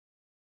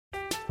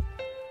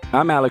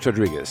I'm Alex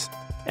Rodriguez.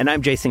 And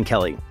I'm Jason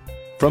Kelly.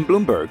 From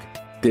Bloomberg,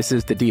 this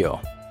is The Deal.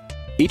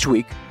 Each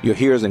week, you'll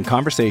hear us in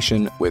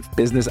conversation with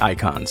business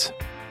icons.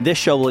 This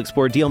show will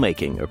explore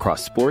deal-making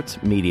across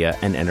sports, media,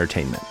 and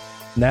entertainment.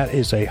 That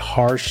is a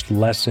harsh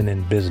lesson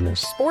in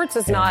business. Sports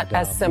is not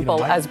as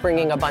simple as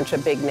bringing a bunch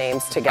of big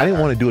names together. I didn't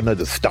want to do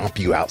another stomp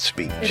you out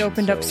speech. It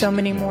opened up so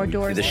many more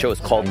doors. The show is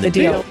called The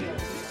Deal.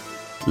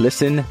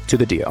 Listen to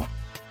The Deal.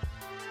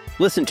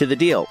 Listen to The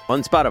Deal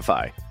on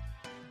Spotify.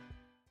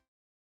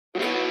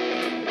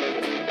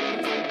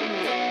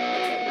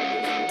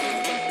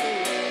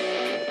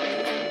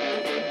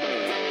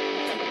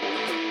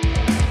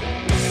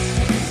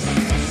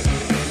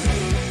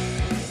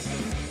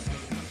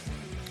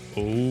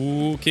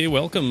 Okay,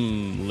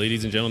 welcome,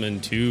 ladies and gentlemen,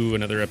 to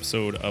another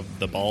episode of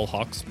the Ball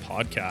Hawks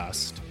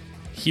podcast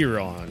here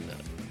on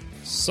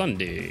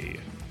Sunday,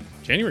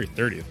 January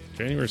 30th.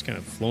 January's kind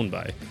of flown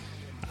by.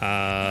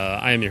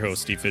 I am your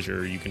host, Steve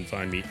Fisher. You can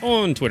find me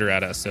on Twitter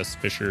at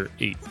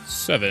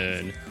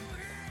ssfisher87.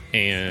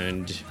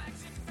 And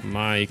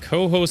my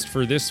co-host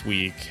for this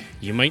week,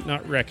 you might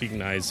not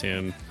recognize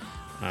him.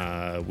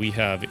 We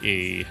have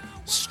a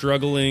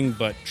struggling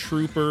but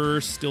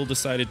trooper, still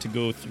decided to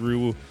go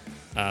through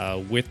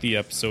with the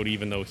episode,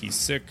 even though he's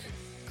sick,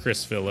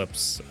 Chris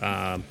Phillips.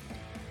 I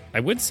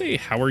would say,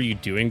 how are you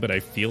doing? But I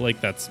feel like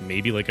that's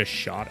maybe like a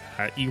shot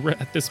at you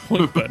at this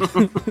point. But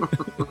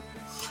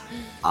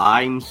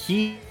I'm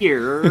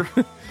here.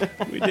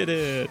 We did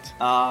it.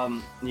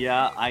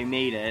 Yeah, I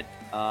made it.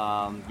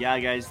 Yeah,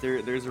 guys,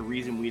 there's a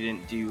reason we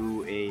didn't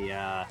do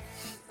a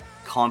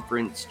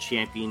conference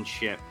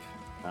championship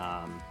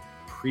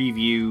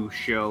preview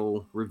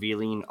show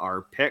revealing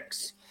our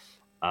picks.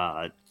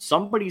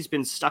 Somebody's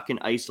been stuck in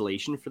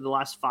isolation for the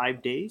last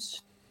 5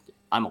 days.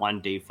 I'm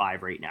on day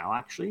 5 right now,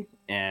 actually,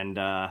 and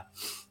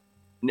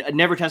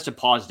never tested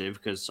positive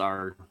because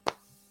our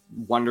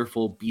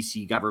wonderful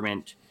BC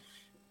government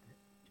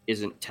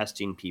isn't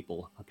testing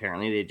people.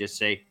 Apparently, they just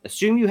say,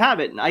 assume you have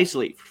it and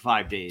isolate for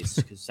 5 days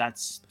because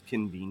that's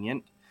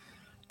convenient.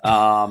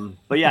 But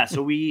yeah,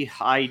 so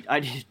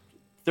I did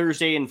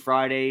Thursday and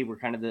Friday were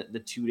kind of the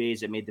 2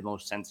 days that made the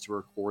most sense to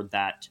record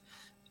that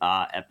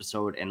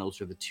episode, and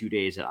those are the 2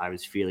 days that I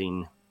was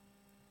feeling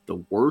the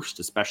worst,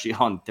 especially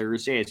on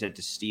Thursday. I said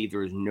to Steve,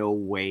 there was no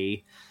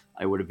way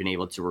I would have been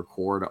able to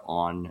record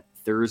on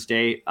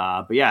Thursday.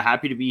 But yeah,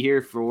 happy to be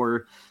here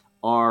for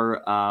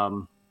our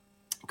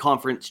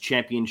conference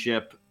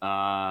championship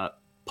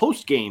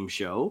post-game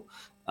show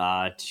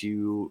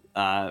to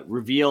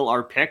reveal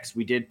our picks.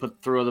 We did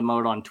throw them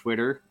out on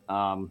Twitter.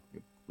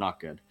 Not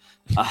good.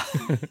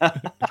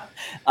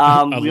 A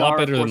lot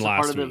better than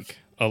last week.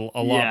 A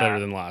lot better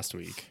than last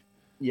week.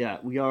 Yeah,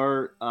 we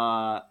are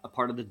a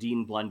part of the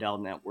Dean Blundell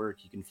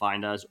Network. You can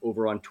find us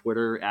over on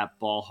Twitter at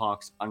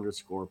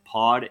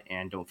ballhawks_pod.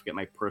 And don't forget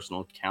my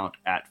personal account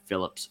at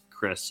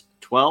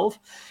PhillipsChris12.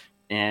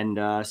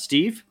 And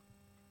Steve,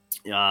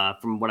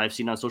 from what I've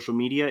seen on social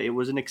media, it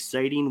was an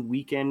exciting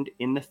weekend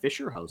in the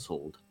Fisher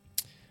household.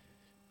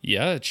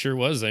 Yeah, it sure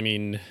was. I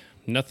mean,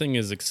 nothing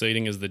as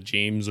exciting as the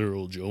James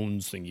Earl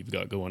Jones thing you've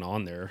got going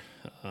on there.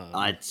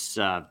 I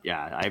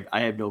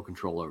have no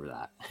control over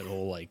that. That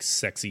whole like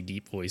sexy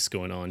deep voice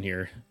going on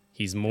here.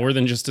 He's more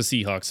than just a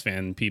Seahawks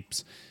fan,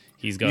 peeps.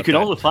 He's got. You can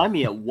also find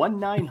me at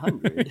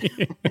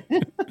 1-900.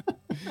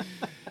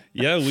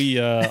 Yeah, we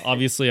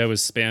obviously I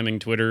was spamming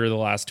Twitter the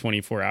last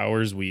 24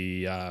 hours.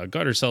 We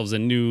got ourselves a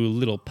new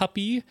little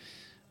puppy,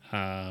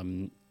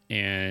 and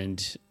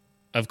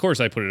of course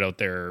I put it out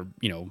there.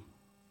 You know,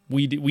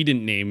 we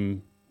didn't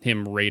name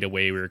him right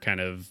away. We were kind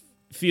of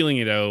feeling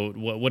it out.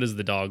 What does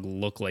the dog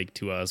look like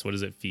to us? What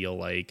does it feel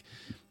like?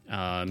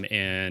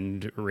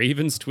 And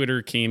Ravens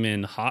Twitter came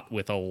in hot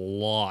with a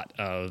lot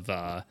of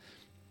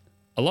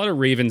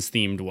Ravens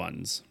themed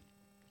ones.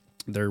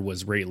 There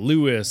was Ray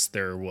Lewis,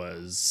 there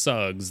was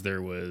Suggs,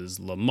 there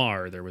was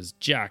Lamar, there was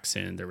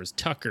Jackson, there was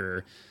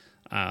Tucker.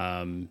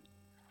 It's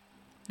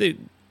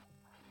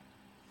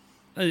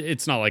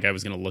not like I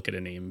was going to look at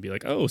a name and be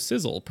like, oh,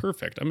 Sizzle,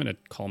 perfect. I'm going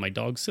to call my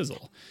dog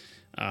Sizzle.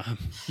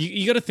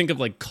 You got to think of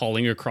like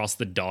calling across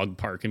the dog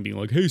park and being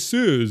like, hey,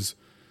 Sizz.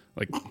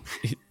 Like,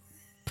 it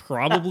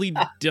probably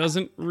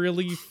doesn't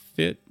really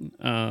fit.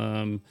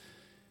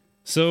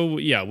 So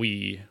yeah,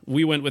 we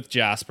went with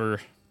Jasper.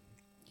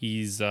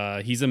 He's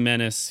a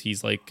menace.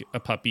 He's like a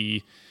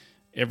puppy.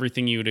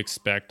 Everything you would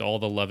expect, all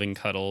the loving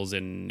cuddles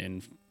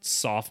and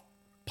soft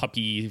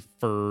puppy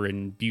fur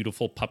and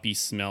beautiful puppy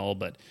smell,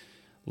 but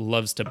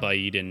loves to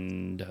bite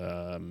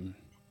and,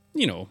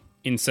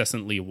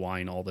 incessantly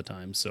whine all the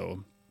time.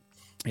 So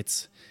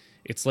it's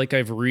like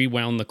I've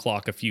rewound the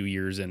clock a few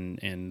years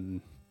and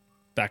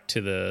back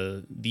to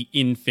the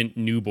infant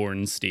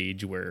newborn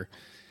stage where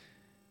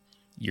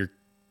your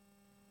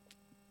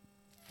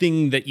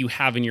thing that you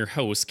have in your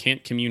house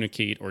can't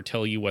communicate or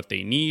tell you what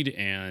they need,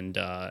 and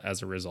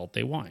as a result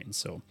they whine.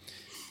 So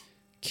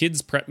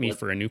kids prep me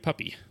for a new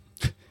puppy.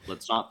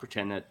 Let's not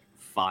pretend that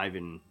 5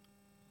 and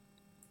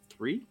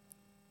 3.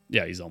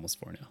 Yeah, he's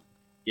almost 4 now.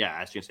 Yeah,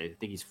 I was gonna say, I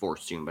think he's 4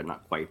 soon, but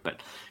not quite.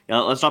 But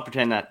let's not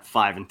pretend that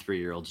 5 and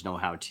 3-year-olds know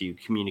how to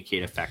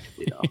communicate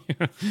effectively, though.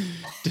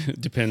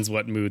 Depends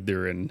what mood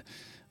they're in.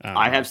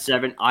 I have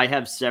 7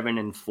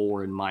 and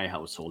 4 in my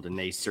household, and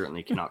they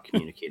certainly cannot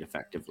communicate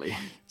effectively.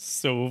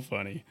 So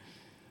funny.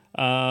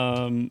 We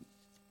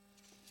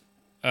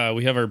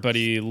have our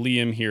buddy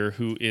Liam here,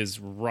 who is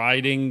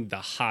riding the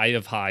high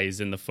of highs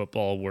in the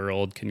football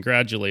world.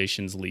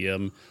 Congratulations,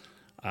 Liam.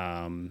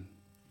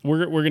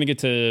 We're going to get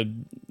to,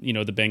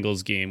 the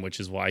Bengals game,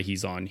 which is why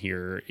he's on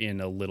here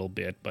in a little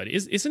bit. But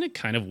isn't it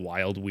kind of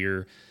wild?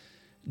 We're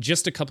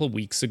just a couple of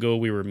weeks ago,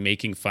 we were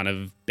making fun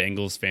of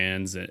Bengals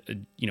fans,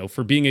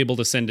 for being able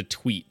to send a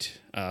tweet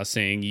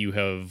saying you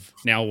have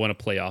now won a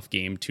playoff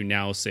game to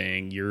now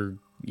saying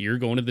you're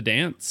going to the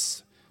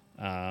dance.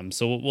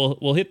 So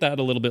we'll hit that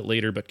a little bit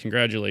later. But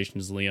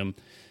congratulations, Liam.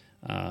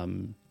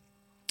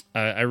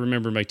 I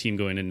remember my team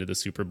going into the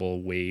Super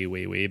Bowl way,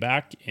 way, way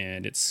back,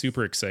 and it's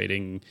super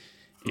exciting.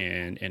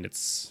 And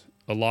it's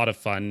a lot of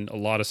fun, a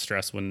lot of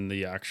stress when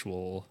the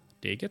actual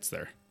day gets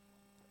there.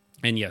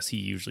 And yes, he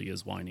usually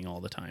is whining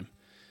all the time.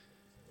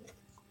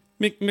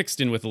 Mixed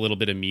in with a little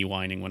bit of me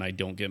whining when I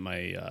don't get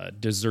my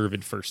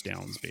deserved first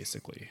downs,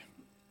 basically.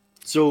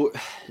 So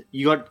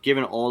you got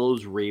given all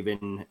those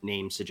Raven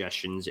name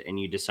suggestions, and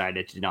you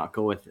decided to not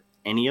go with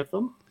any of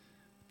them?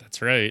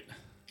 That's right.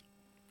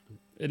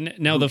 And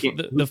now,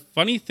 the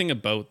funny thing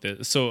about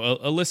this, so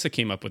Alyssa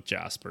came up with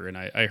Jasper, and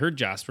I heard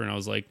Jasper, and I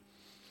was like,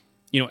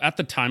 at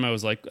the time I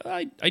was like,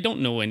 I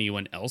don't know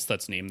anyone else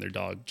that's named their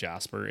dog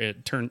Jasper.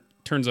 It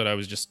turns out I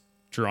was just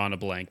drawing a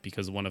blank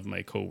because one of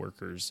my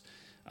coworkers,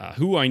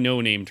 who I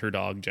know named her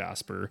dog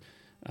Jasper,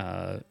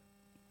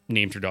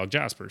 named her dog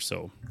Jasper.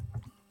 So,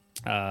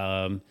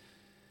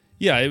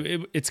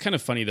 it's kind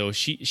of funny though.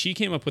 She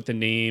came up with the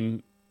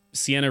name.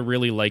 Sienna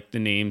really liked the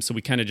name, so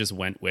we kind of just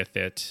went with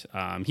it.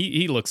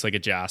 He looks like a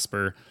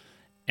Jasper,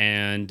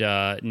 and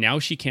now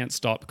she can't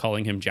stop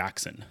calling him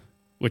Jackson,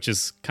 which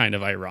is kind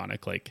of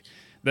ironic. Like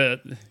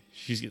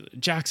she's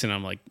Jackson.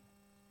 I'm like,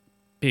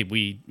 babe,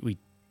 we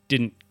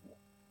didn't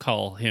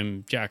call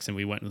him Jackson.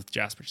 We went with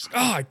Jasper. She's like,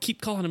 I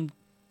keep calling him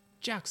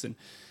Jackson.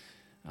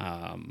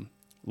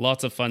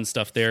 Lots of fun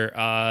stuff there.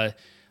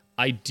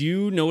 I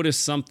do notice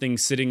something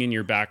sitting in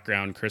your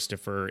background,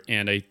 Christopher,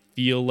 and I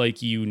feel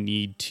like you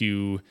need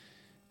to,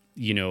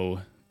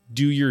 do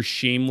your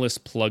shameless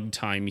plug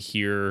time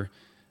here.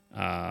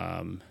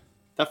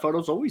 That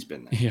photo's always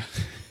been there. Yeah.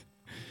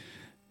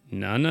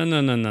 No.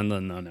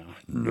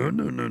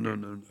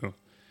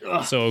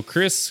 So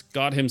Chris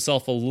got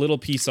himself a little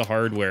piece of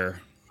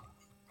hardware.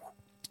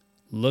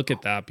 Look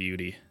at that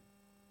beauty.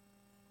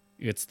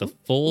 It's the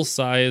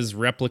full-size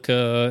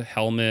replica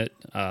helmet,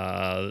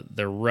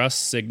 the Russ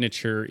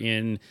signature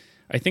in,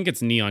 I think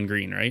it's neon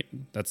green, right?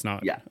 That's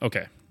not... Yeah.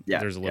 Okay. Yeah.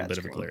 There's a little bit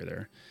of a green. glare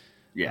there.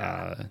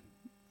 Yeah.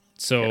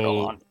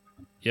 Do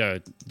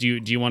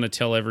you want to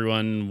tell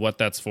everyone what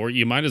that's for?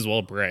 You might as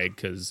well brag,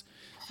 because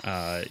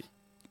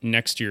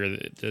next year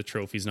the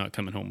trophy's not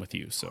coming home with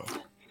you. So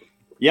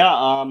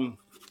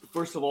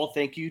first of all,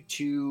 thank you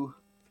to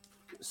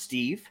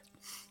Steve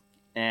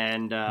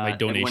and my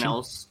donation. Everyone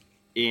else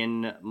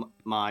in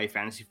my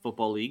fantasy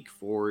football league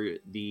for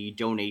the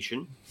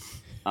donation,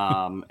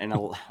 and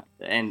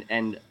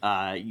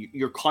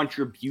your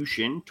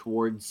contribution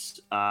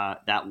towards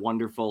that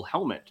wonderful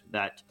helmet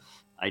that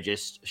I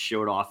just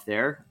showed off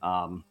there.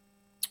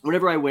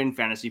 Whenever I win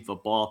fantasy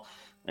football,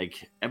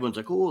 like everyone's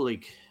like, oh,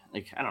 like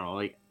I don't know,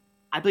 like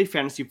I play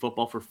fantasy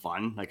football for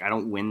fun. Like I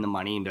don't win the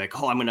money and be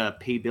like, oh, I'm gonna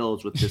pay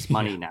bills with this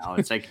money now.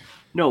 It's like,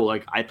 no,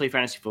 like I play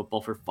fantasy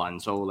football for fun.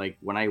 So like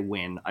when I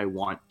win, I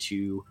want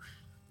to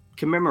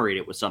commemorate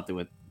it with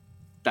something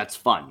that's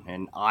fun.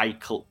 And I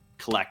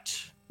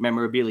collect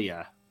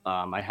memorabilia.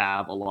 I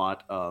have a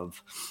lot of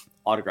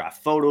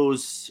autographed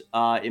photos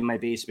in my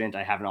basement.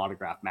 I have an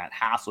autographed Matt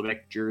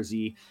Hasselbeck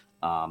jersey.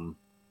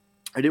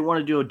 I didn't want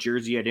to do a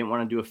jersey. I didn't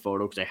want to do a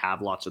photo because I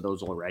have lots of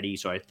those already.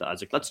 So I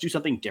was like, let's do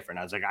something different.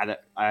 I was like, I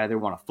either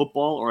want a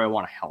football or I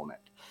want a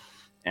helmet.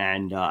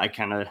 And I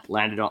kind of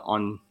landed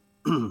on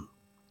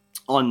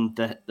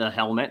the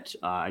helmet.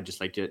 I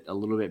just liked it a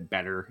little bit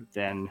better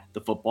than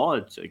the football.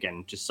 It's,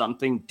 again, just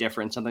something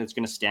different, something that's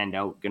going to stand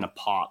out, going to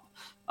pop,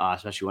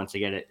 especially once I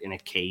get it in a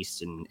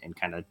case and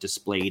kind of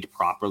displayed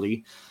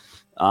properly.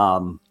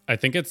 I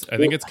think it's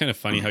kind of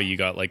funny how you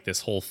got like this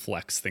whole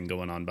flex thing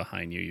going on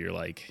behind you. You're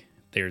like,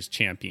 there's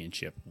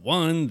championship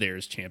 1,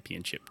 there's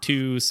championship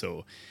 2.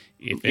 So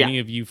if any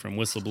of you from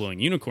Whistleblowing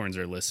Unicorns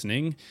are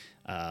listening,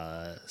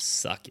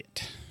 suck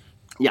it.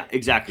 Yeah,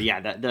 exactly.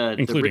 Yeah, the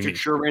Richard me.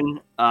 Sherman,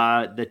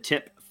 the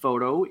tip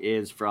photo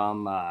is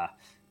from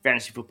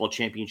Fantasy Football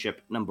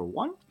Championship number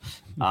 1.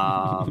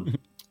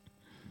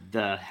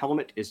 The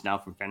helmet is now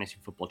from Fantasy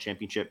Football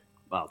Championship.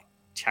 Well,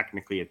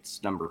 technically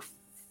it's number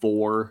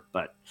 4,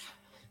 but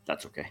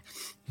that's okay.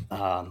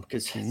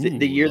 Because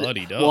the year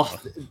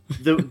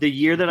the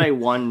year that I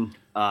won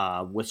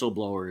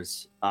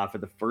Whistleblowers for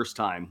the first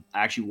time,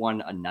 I actually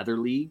won another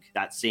league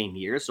that same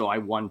year. So I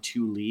won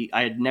 2 leagues.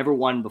 I had never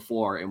won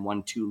before and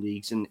won 2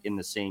 leagues in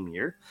the same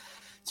year.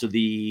 So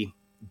the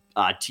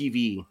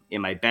TV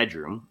in my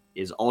bedroom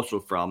is also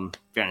from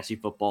Fantasy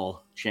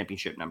Football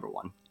Championship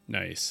 #1.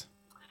 Nice.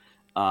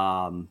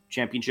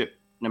 Championship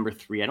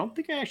 #3. I don't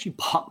think I actually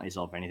bought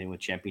myself anything with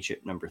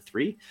Championship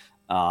 #3.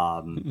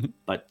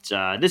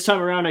 But this time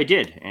around I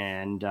did.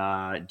 And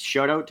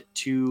shout out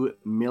to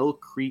Mill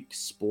Creek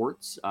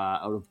Sports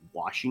out of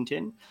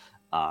Washington.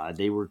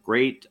 They were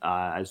great.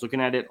 I was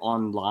looking at it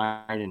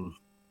online and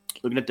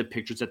looking at the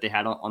pictures that they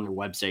had on their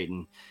website,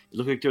 and it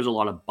looked like there was a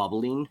lot of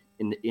bubbling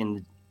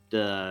in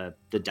the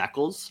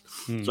decals.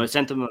 So I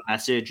sent them a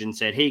message and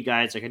said, hey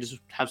guys, like I just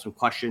have some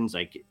questions.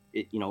 Like,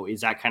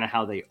 is that kind of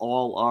how they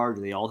all are?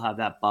 Do they all have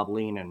that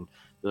bubbling? And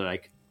they're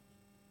like,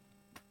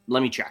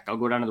 let me check. I'll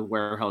go down to the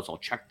warehouse. I'll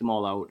check them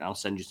all out and I'll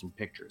send you some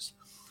pictures.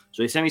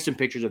 So they sent me some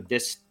pictures of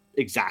this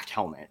exact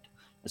helmet.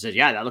 I said,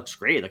 yeah, that looks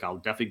great. Like I'll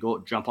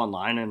definitely jump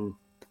online and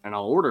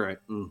I'll order it.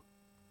 And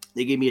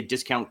they gave me a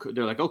discount.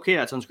 They're like, okay,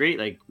 that sounds great.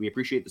 Like we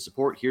appreciate the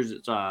support. Here's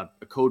a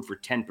code for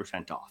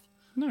 10% off.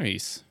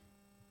 Nice.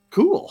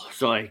 Cool.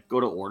 So I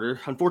go to order.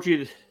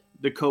 Unfortunately,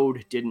 the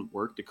code didn't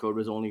work. The code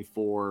was only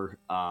for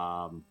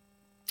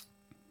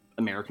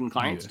American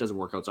clients. Yeah. Doesn't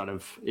work outside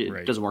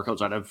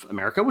of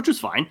America, which was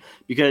fine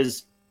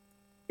because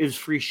it was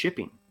free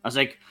shipping. I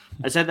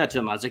said that to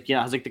them. I was like,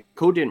 the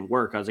code didn't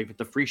work. I was like, but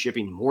the free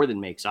shipping more than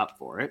makes up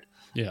for it.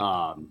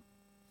 Yeah.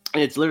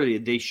 And it's literally,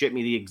 they shipped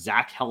me the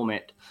exact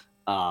helmet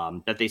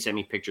that they sent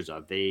me pictures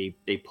of. They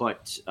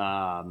put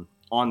on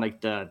like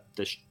the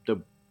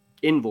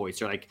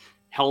invoice or like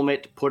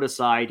helmet put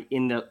aside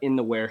in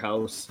the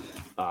warehouse.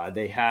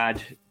 They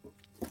had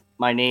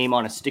my name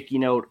on a sticky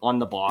note on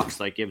the box.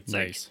 Like it's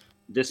nice. Like,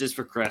 this is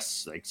for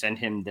Chris, like send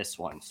him this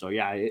one. So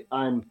yeah,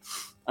 I'm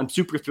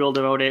super thrilled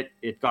about it.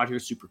 It got here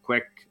super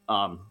quick.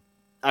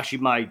 Actually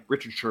my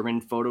Richard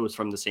Sherman photo is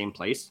from the same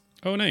place.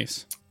 Oh,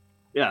 nice.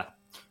 Yeah.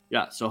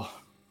 So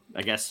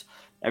I guess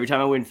every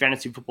time I win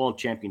fantasy football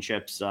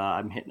championships,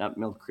 I'm hitting up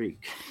Mill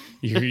Creek.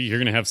 You're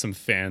gonna have some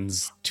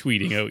fans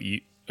tweeting out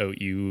you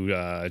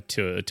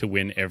to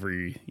win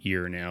every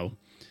year now.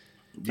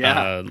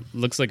 Yeah.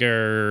 Looks like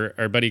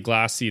our buddy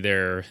Glassy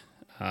there,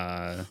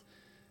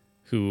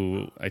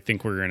 who I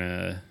think we're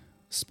gonna,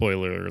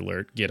 spoiler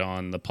alert, get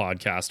on the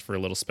podcast for a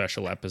little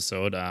special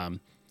episode. I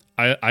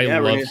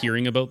love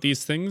hearing about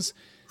these things.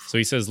 So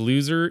he says,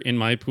 loser in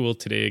my pool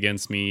today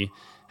against me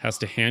has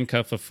to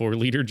handcuff a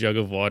 4-liter jug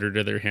of water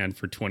to their hand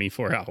for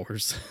 24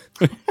 hours.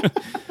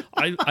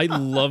 I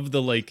love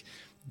the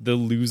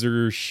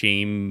loser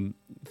shame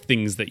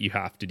things that you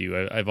have to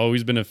do. I've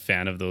always been a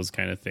fan of those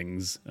kind of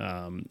things.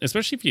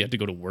 Especially if you had to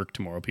go to work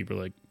tomorrow, people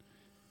are like,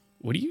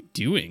 what are you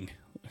doing?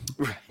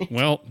 Right.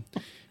 Well,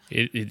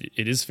 it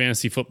is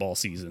fantasy football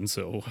season.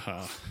 So,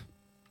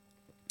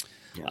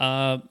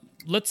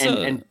 let's,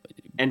 and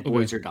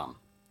boys are dumb.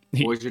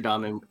 Boys are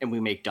dumb and we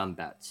make dumb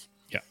bets.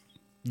 Yeah.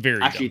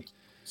 Very Actually, dumb.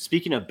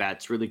 Speaking of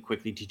bets, really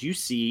quickly, did you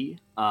see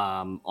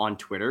on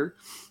Twitter,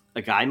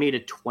 a guy made a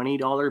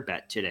 $20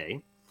 bet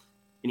today,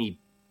 and he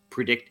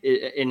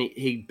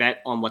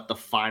bet on what the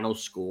final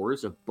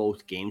scores of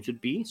both games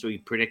would be. So he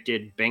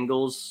predicted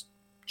Bengals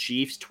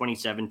Chiefs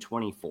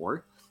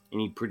 27-24, and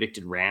he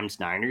predicted Rams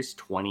Niners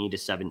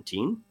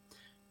 20-17.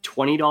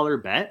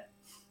 $20 bet.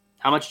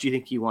 How much do you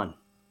think he won?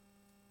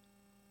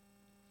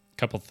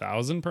 Couple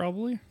thousand,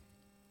 probably.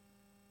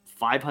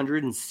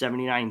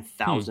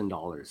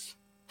 $579,000.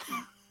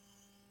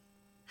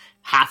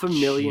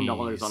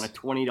 $500,000 on a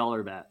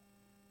 $20 bet.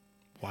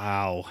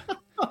 Wow.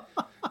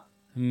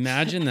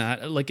 Imagine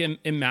that. Like,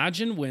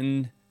 imagine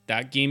when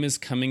that game is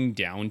coming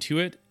down to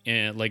it,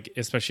 and like,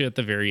 especially at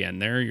the very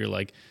end there, you're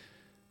like,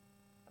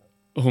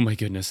 oh my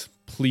goodness,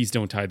 please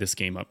don't tie this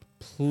game up.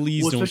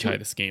 Please don't tie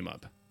this game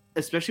up.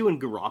 Especially when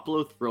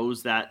Garoppolo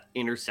throws that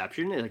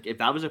interception. Like, if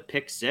that was a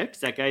pick six,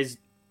 that guy's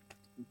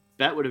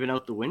bet would have been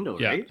out the window,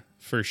 right? Yeah,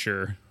 for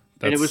sure.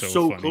 And it was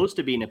so funny. close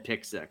to being a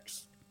pick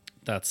six.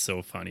 That's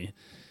so funny.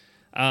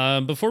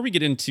 Before we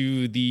get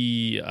into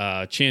the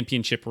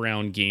championship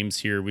round games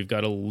here, we've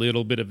got a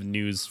little bit of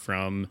news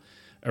from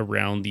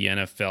around the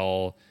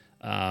NFL.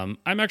 I'm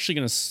actually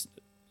going to...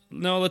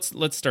 No,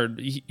 let's start.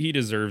 He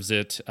deserves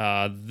it.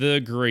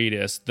 The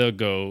greatest, the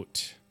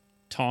GOAT,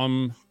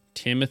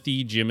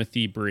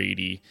 Timothy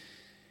Brady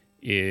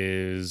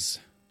is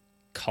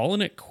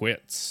calling it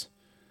quits.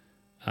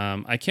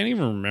 I can't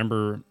even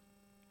remember...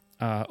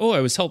 I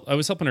was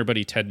helping our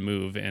buddy Ted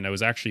move, and I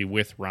was actually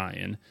with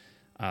Ryan,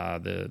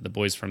 the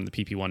boys from the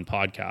PP1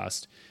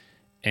 podcast,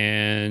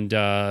 and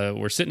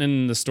we're sitting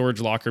in the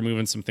storage locker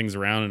moving some things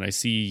around, and I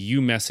see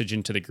you message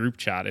into the group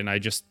chat, and I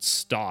just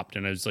stopped,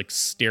 and I was like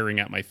staring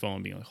at my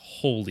phone, being like,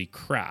 "Holy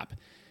crap!"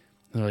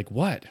 And they're like,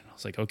 "What?" And I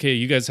was like, "Okay,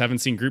 you guys haven't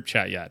seen group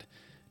chat yet."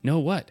 No,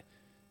 what?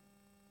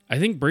 I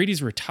think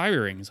Brady's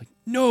retiring. He's like,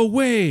 "No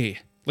way!"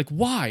 Like,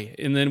 why?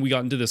 And then we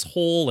got into this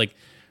whole like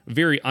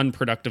very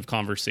unproductive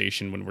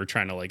conversation when we're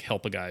trying to like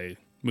help a guy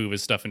move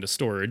his stuff into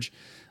storage,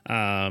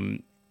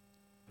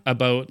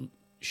 about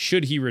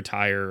should he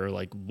retire, or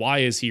like why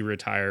is he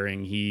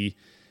retiring? He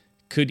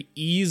could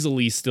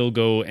easily still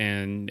go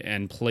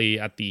and play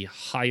at the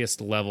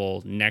highest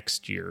level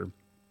next year.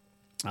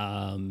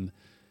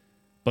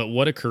 But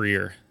what a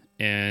career.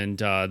 And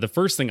the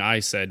first thing I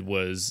said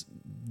was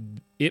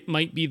it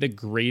might be the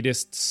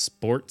greatest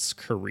sports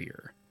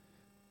career.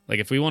 Like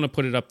if we want to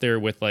put it up there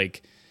with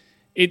like,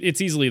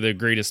 it's easily the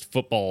greatest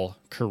football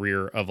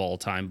career of all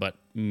time, but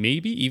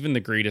maybe even the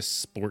greatest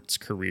sports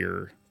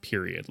career,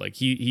 period. Like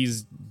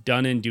he's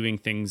done and doing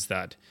things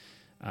that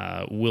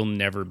will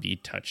never be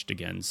touched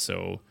again.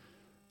 So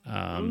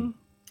I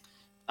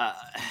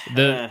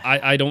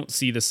don't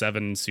see the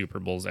 7 Super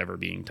Bowls ever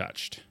being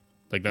touched.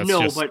 Like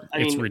that's but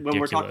I mean, ridiculous. when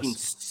we're talking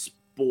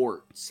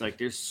sports, like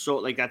there's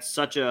that's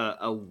such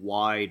a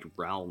wide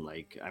realm.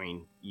 Like, I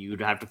mean,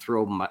 you'd have to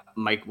throw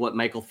what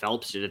Michael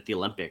Phelps did at the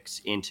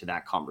Olympics into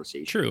that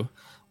conversation. True.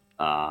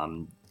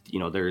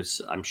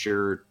 There's, I'm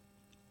sure,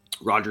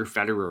 Roger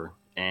Federer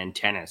and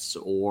tennis,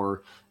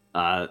 or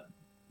I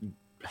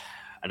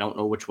don't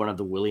know which one of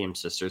the Williams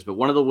sisters, but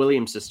one of the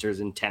Williams sisters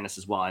in tennis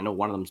as well. I know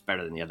one of them's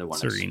better than the other one.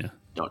 Serena.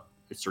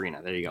 It's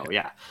Serena. There you go.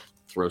 Yeah.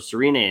 Throw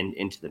Serena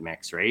into the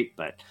mix, right?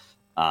 But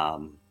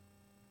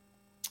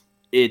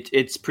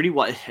it's pretty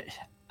wide.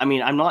 I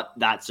mean, I'm not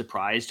that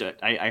surprised.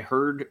 I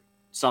heard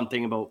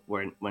something about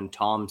when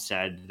Tom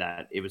said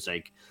that it was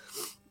like,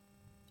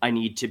 I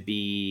need to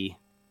be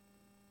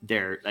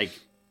there. Like,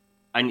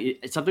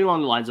 something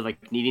along the lines of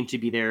like needing to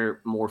be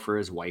there more for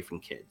his wife and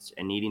kids,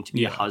 and needing to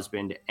be a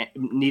husband,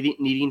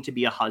 needing to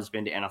be a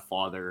husband and a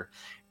father,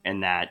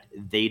 and that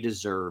they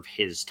deserve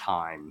his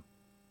time.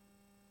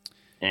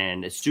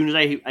 And as soon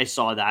as I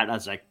saw that, I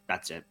was like,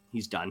 that's it.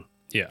 He's done.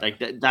 Yeah. Like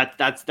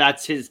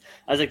that's his,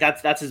 I was like,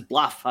 that's his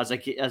bluff. I was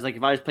like, if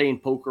I was playing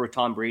poker with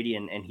Tom Brady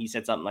and he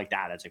said something like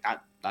that, I was like,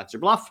 that's your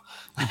bluff.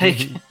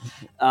 Like,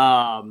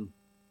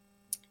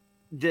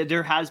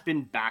 there has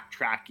been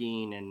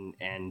backtracking,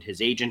 and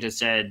his agent has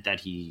said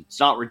that he's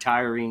not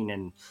retiring,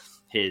 and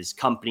his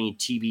company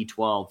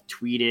TB12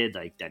 tweeted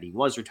like that he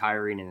was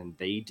retiring, and then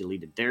they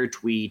deleted their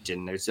tweet,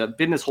 and there's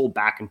been this whole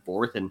back and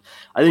forth. And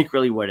I think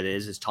really what it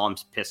is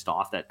Tom's pissed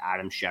off that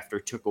Adam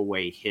Schefter took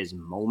away his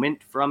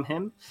moment from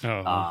him,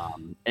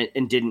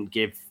 and didn't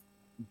give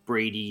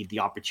Brady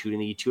the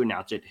opportunity to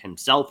announce it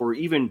himself, or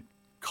even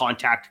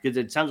contact, because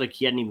it sounds like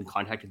he hadn't even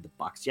contacted the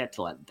Bucs yet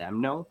to let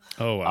them know.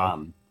 Oh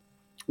wow.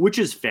 Which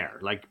is fair.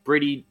 Like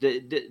Brady,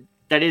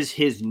 that is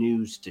his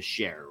news to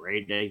share,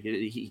 right?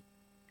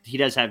 He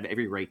does have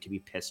every right to be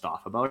pissed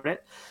off about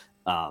it.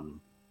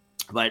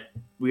 But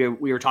we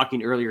were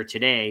talking earlier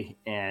today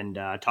and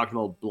talking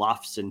about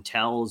bluffs and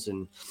tells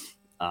and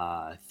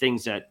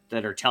things that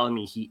are telling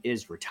me he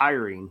is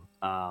retiring.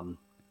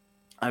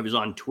 I was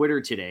on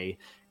Twitter today,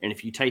 and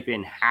if you type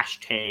in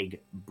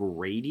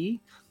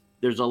 #Brady,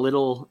 there's a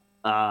little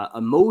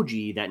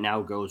emoji that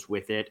now goes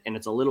with it, and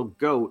it's a little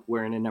goat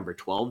wearing a number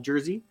 12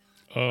 jersey.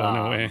 Oh,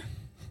 no way.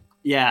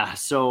 Yeah,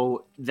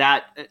 so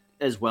that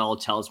as well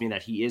tells me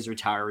that he is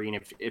retiring.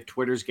 If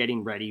Twitter's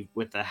getting ready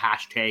with the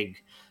hashtag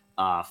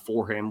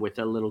for him with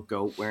a little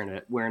goat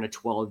wearing a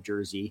 12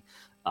 jersey,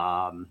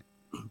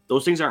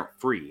 those things aren't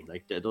free.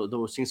 Like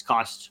those things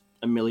cost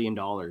 $1 million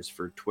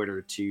for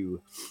Twitter to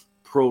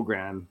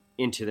program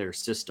into their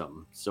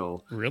system.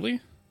 So really,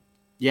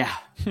 yeah,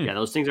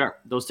 those things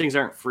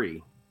aren't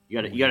free.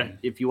 You gotta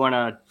if you want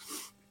a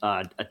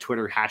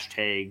Twitter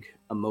hashtag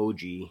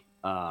emoji,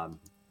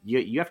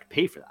 you have to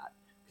pay for that,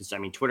 because I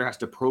mean Twitter has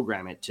to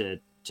program it to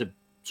so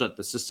that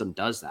the system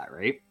does that,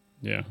 right?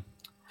 Yeah.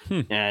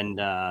 And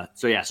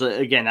so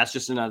again, that's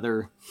just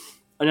another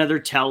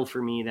tell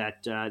for me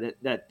that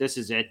that this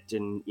is it.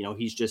 And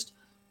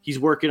he's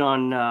working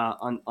on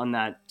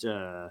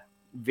that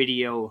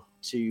video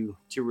to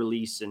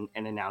release and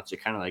announce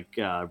it, kind of like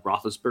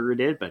Roethlisberger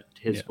did, but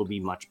his will be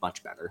much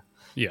better.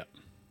 Yeah.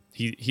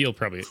 He's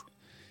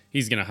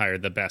going to hire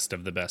the best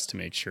of the best to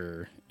make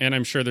sure. And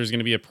I'm sure there's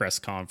going to be a press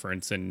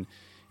conference and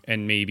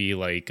maybe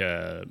like,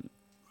 who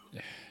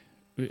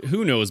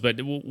knows, but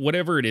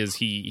whatever it is,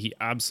 he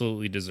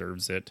absolutely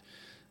deserves it.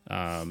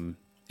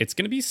 It's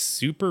going to be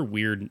super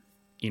weird.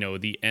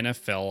 The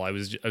NFL, I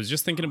was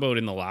just thinking about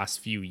in the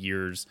last few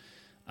years,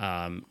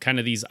 kind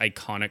of these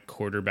iconic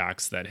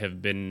quarterbacks that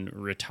have been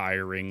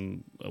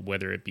retiring,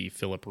 whether it be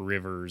Phillip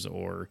Rivers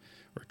or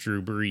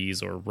Drew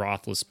Brees or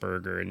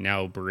Roethlisberger and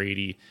now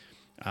Brady.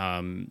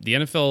 The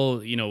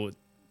NFL,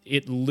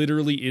 it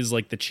literally is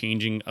like the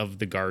changing of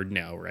the guard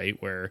now,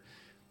 right? Where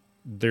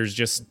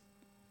there's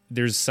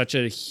such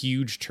a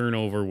huge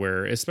turnover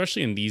where,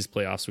 especially in these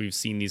playoffs, we've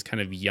seen these kind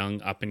of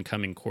young up and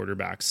coming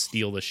quarterbacks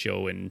steal the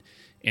show and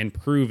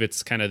prove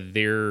it's kind of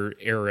their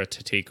era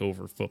to take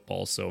over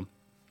football. So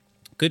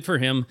good for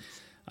him.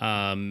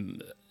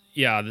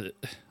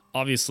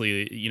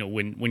 Obviously,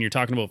 when you're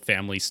talking about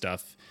family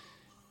stuff,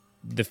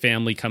 the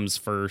family comes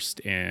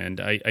first.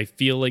 And I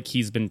feel like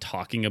he's been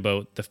talking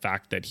about the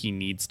fact that he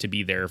needs to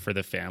be there for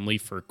the family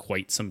for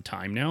quite some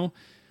time now.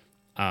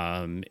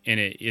 And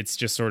it's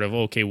just sort of,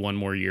 okay, one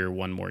more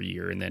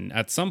year. And then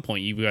at some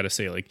point you've got to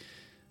say like,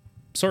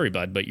 sorry,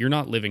 bud, but you're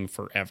not living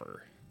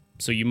forever.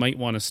 So you might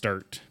want to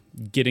start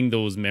getting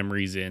those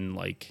memories in,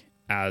 like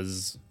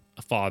as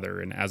a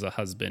father and as a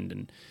husband,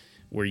 and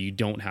where you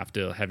don't have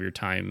to have your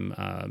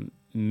time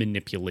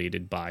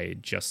manipulated by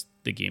just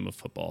the game of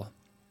football.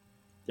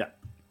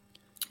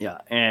 Yeah.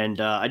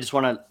 And I just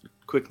want to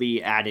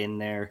quickly add in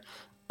there.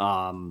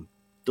 The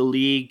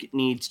league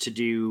needs to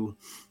do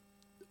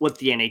what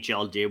the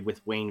NHL did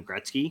with Wayne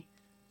Gretzky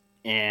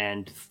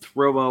and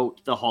throw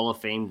out the Hall of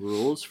Fame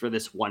rules for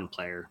this one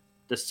player.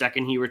 The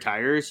second he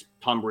retires,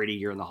 Tom Brady,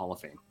 you're in the Hall of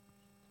Fame.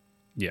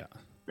 Yeah.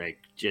 Like,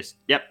 just,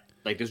 yep.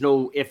 Like, there's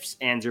no ifs,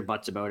 ands, or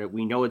buts about it.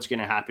 We know it's going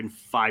to happen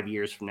 5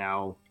 years from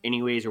now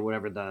anyways, or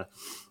whatever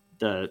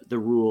the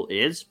rule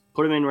is.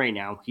 Put him in right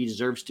now. He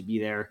deserves to be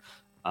there.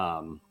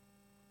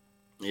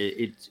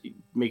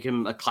 Make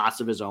him a class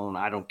of his own.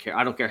 I don't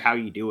care how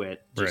you do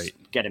it. Just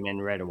get him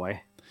in right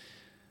away.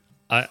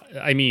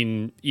 I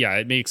mean, yeah,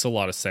 it makes a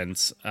lot of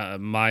sense.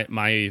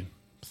 My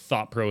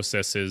thought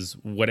process is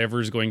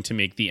whatever's going to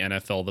make the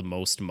NFL the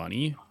most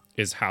money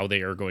is how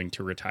they are going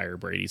to retire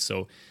Brady.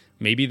 So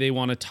maybe they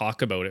want to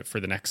talk about it for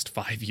the next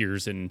 5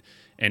 years and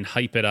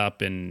hype it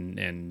up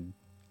and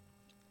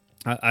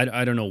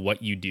I don't know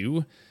what you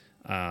do.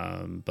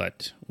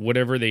 But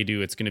whatever they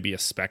do, it's going to be a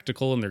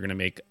spectacle and they're going to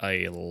make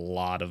a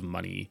lot of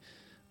money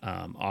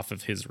off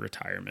of his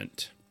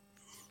retirement.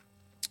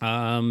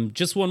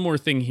 Just one more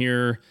thing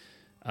here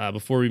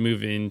before we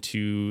move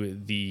into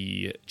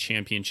the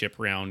championship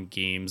round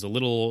games. A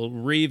little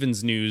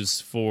Ravens news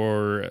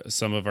for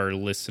some of our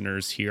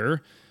listeners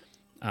here.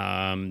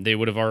 They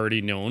would have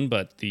already known,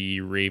 but the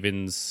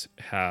Ravens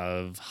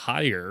have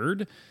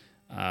hired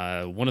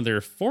one of their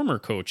former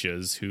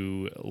coaches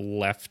who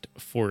left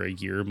for a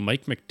year.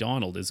 Mike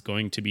Macdonald is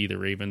going to be the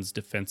Ravens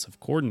defensive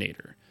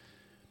coordinator.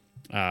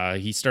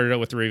 He started out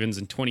with the Ravens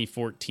in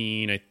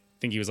 2014. I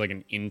think he was like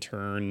an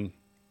intern.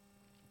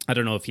 I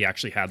don't know if he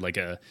actually had like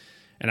an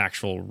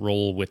actual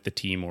role with the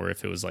team or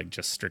if it was like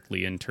just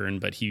strictly intern,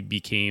 but he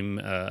became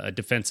a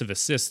defensive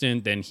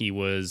assistant. Then he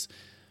was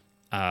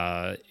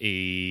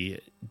a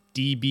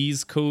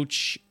DB's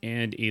coach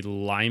and a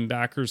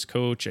linebackers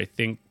coach, I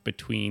think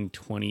between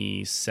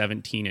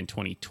 2017 and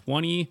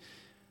 2020.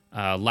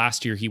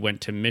 Last year, he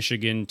went to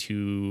Michigan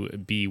to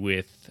be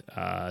with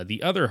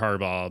the other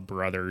Harbaugh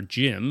brother,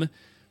 Jim,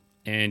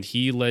 and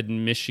he led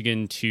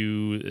Michigan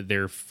to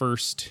their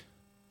first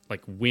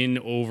like win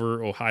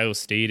over Ohio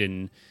State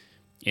in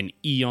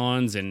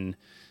eons, and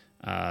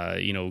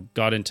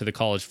got into the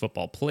college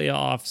football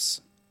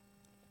playoffs.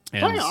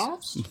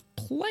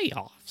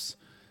 Playoffs.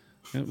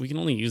 We can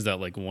only use that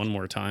like one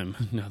more time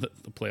now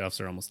that the playoffs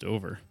are almost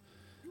over.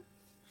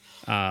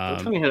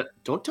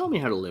 Don't tell me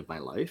how to live my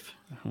life.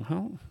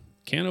 Well,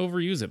 can't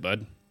overuse it,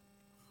 bud.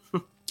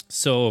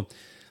 So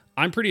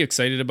I'm pretty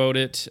excited about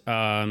it.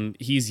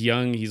 He's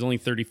young. He's only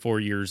 34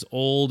 years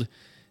old.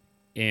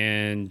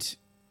 And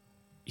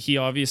he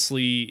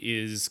obviously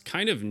is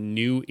kind of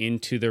new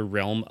into the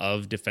realm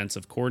of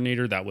defensive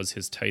coordinator. That was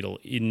his title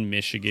in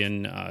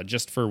Michigan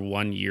just for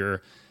 1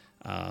 year.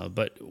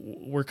 But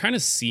we're kind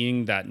of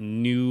seeing that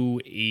new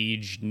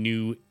age,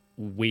 new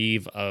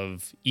wave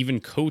of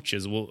even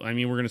coaches. Well, I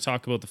mean, we're going to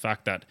talk about the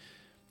fact that,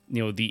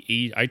 the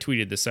age, I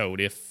tweeted this out.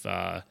 If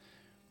I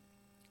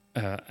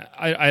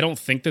don't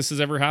think this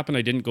has ever happened.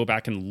 I didn't go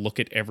back and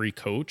look at every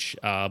coach,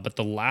 but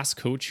the last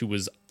coach who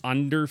was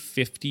under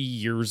 50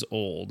 years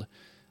old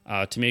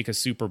to make a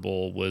Super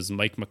Bowl was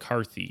Mike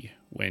McCarthy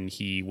when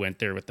he went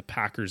there with the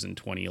Packers in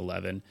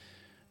 2011.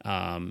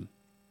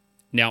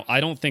 Now, I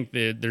don't think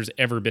that there's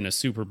ever been a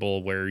Super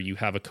Bowl where you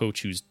have a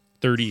coach who's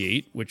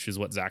 38, which is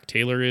what Zach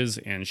Taylor is,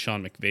 and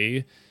Sean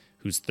McVay,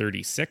 who's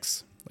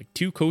 36. Like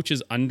two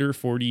coaches under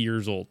 40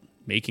 years old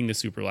making the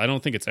Super Bowl. I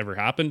don't think it's ever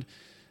happened.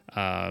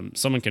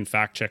 Someone can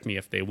fact check me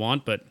if they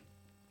want, but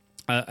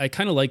I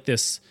kind of like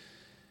this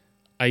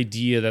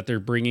idea that they're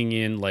bringing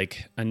in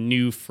like a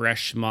new,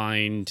 fresh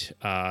mind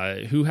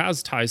who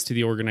has ties to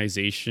the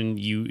organization.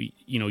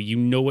 You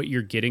know what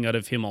you're getting out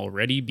of him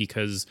already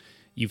because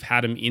you've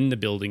had him in the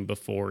building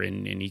before,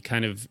 and he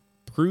kind of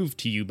proved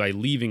to you by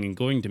leaving and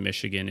going to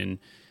Michigan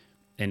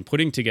and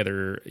putting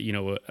together,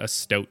 a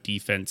stout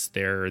defense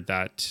there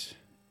that,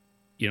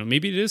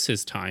 maybe it is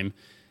his time.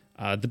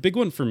 The big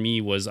one for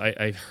me was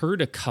I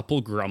heard a couple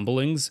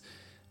grumblings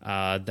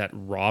that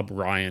Rob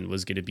Ryan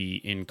was going to be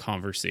in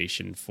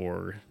conversation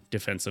for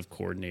defensive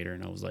coordinator.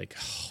 And I was like,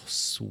 oh,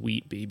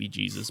 sweet baby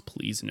Jesus,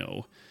 please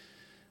no.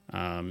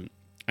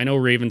 I know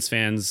Ravens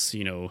fans,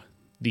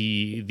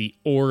 the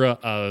aura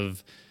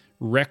of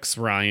Rex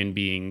Ryan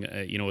being,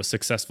 a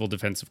successful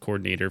defensive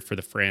coordinator for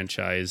the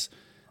franchise.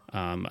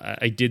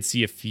 I did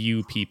see a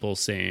few people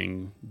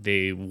saying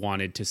they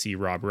wanted to see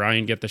Rob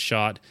Ryan get the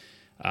shot.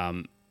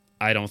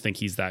 I don't think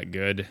he's that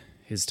good.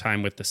 His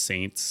time with the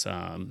Saints,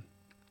 I'd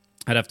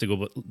have to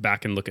go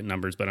back and look at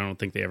numbers, but I don't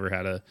think they ever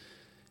had a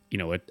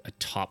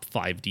top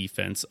 5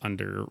 defense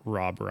under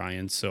Rob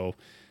Ryan. So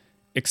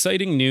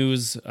exciting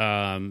news.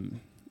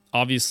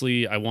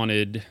 Obviously, I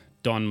wanted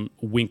Don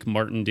Wink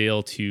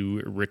Martindale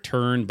to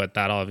return, but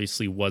that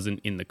obviously wasn't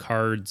in the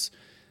cards.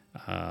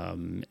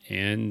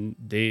 And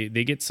they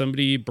get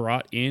somebody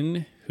brought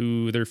in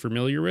who they're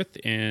familiar with,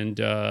 and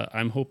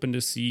I'm hoping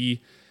to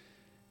see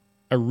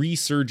a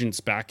resurgence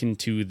back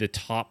into the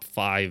top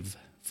 5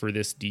 for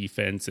this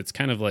defense. It's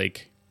kind of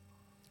like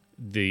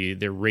the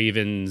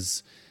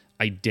Ravens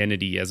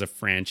identity as a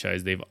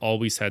franchise. They've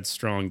always had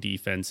strong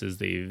defenses.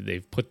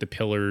 They've put the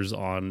pillars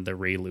on the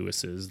Ray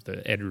Lewises,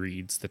 the Ed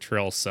Reeds, the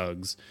Terrell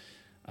Suggs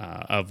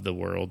of the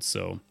world.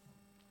 So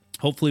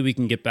hopefully we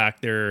can get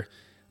back there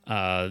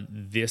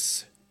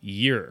this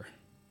year.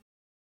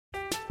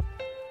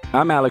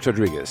 I'm Alex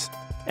Rodriguez.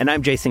 And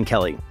I'm Jason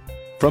Kelly.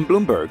 From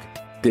Bloomberg,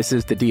 this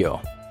is The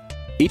Deal.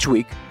 Each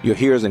week, you'll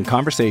hear us in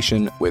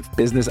conversation with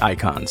business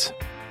icons.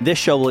 This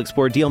show will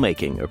explore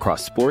deal-making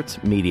across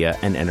sports, media,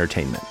 and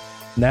entertainment.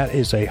 That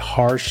is a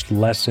harsh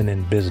lesson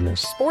in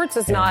business. Sports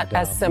is not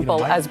as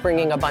simple as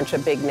bringing a bunch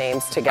of big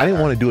names together. I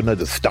didn't want to do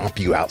another stomp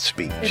you out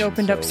speech. It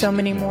opened up so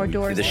many more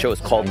doors. The show is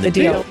called The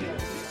Deal.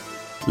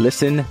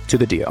 Listen to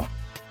The Deal.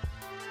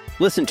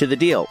 Listen to The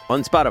Deal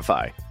on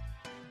Spotify.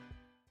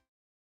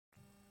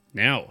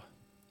 Now,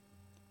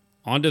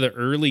 on to the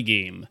early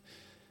game.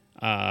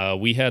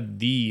 We had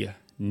the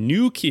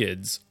new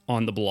kids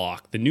on the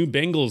block, the new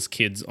Bengals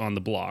kids on the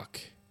block,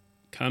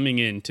 coming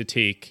in to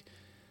take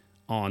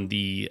on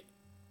the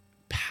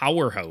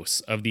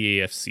powerhouse of the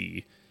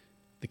AFC,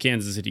 the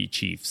Kansas City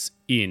Chiefs,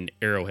 in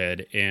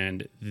Arrowhead.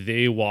 And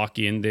they walk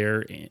in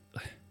there. And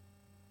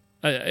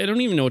I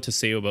don't even know what to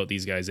say about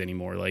these guys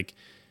anymore. Like,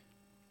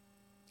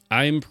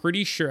 I'm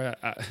pretty sure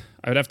I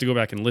would have to go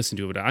back and listen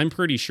to it, but I'm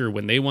pretty sure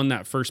when they won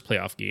that first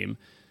playoff game,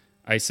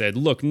 I said,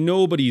 look,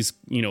 nobody's,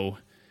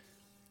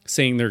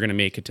 saying they're going to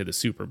make it to the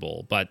Super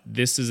Bowl, but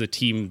this is a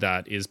team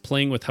that is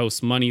playing with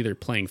house money. They're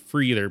playing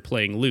free. They're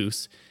playing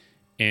loose,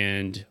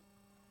 and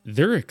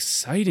they're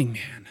exciting,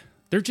 man.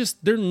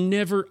 They're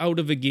never out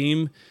of a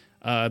game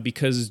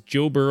because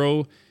Joe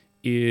Burrow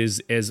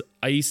is as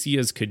icy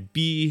as could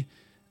be.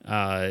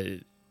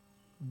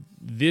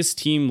 This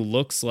team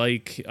looks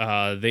like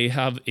they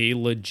have a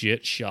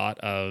legit shot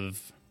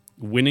of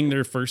winning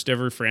their first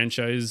ever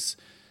franchise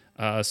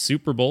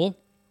Super Bowl.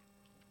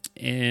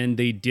 And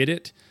they did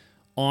it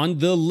on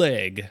the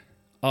leg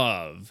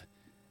of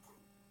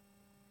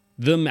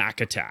the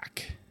Mac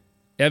Attack.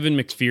 Evan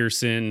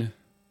McPherson,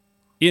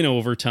 in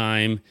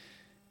overtime,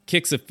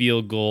 kicks a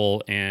field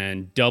goal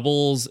and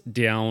doubles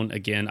down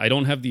again. I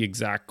don't have the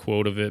exact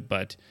quote of it,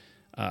 but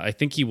I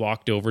think he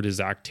walked over to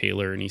Zach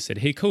Taylor and he said,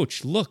 "Hey,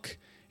 coach, look,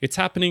 it's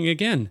happening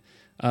again.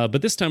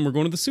 But this time we're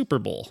going to the Super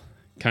Bowl,"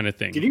 kind of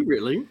thing. Did he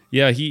really?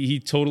 Yeah, he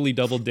totally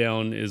doubled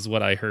down is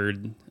what I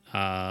heard.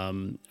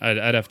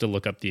 I'd have to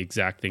look up the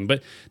exact thing,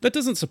 but that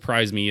doesn't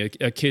surprise me.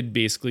 A kid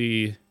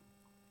basically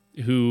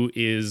who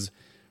is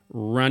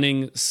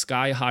running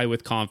sky high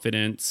with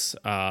confidence.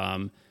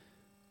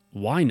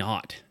 Why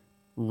not?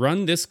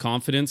 Run this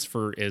confidence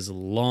for as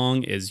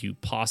long as you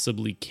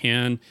possibly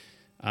can.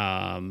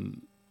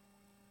 And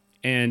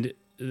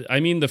I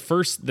mean, the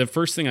first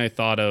thing I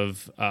thought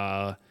of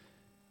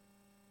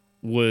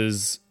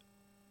was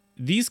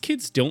these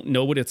kids don't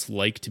know what it's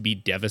like to be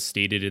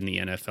devastated in the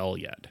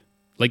NFL yet.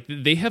 Like,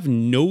 they have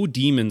no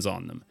demons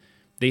on them.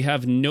 They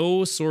have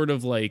no sort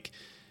of like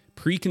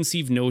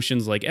preconceived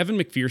notions. Like, Evan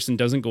McPherson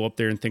doesn't go up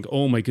there and think,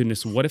 "Oh my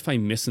goodness, what if I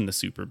miss in the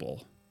Super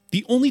Bowl?"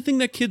 The only thing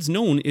that kid's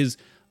known is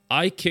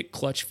I kick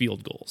clutch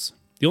field goals.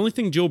 The only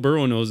thing Joe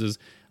Burrow knows is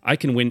I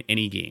can win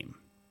any game.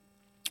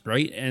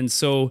 Right? And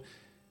so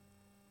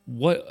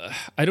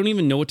I don't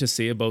even know what to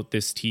say about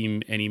this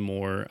team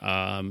anymore.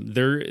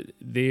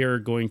 They are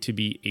going to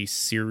be a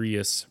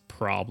serious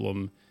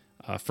problem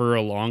for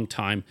a long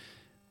time.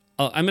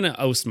 I'm going to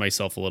oust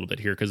myself a little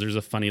bit here because there's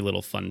a funny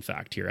little fun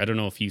fact here. I don't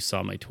know if you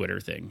saw my Twitter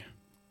thing.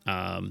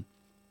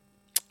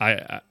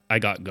 I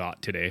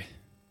got today.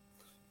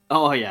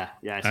 Oh yeah,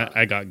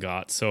 I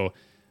got. So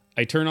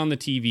I turn on the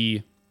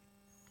TV.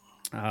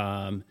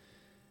 I'm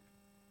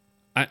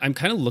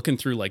kind of looking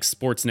through like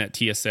Sportsnet,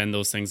 TSN,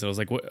 those things. And I was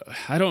like, what?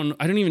 I don't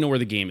even know where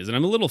the game is. And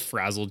I'm a little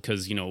frazzled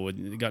because,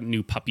 we got a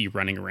new puppy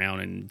running around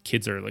and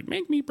kids are like,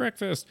 "Make me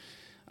breakfast."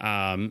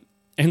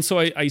 And so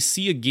I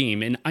see a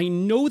game and I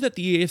know that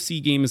the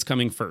AFC game is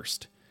coming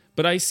first,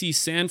 but I see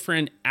San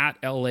Fran at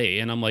LA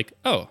and I'm like,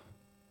 oh,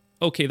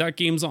 okay, that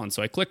game's on.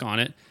 So I click on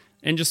it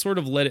and just sort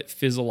of let it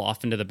fizzle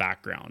off into the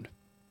background.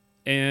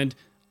 And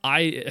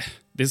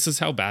this is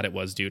how bad it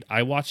was, dude.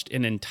 I watched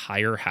an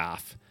entire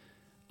half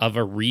of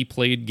a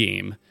replayed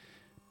game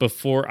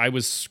before I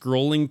was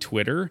scrolling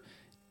Twitter,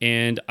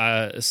 and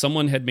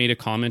someone had made a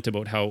comment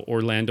about how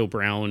Orlando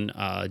Brown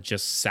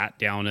just sat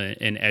down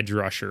an edge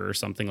rusher or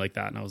something like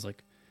that. And I was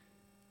like,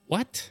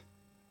 what?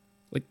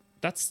 Like,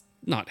 that's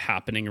not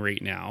happening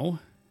right now.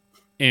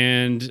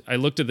 And I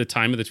looked at the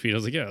time of the tweet. I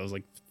was like, yeah, it was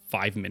like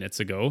 5 minutes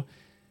ago.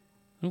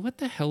 What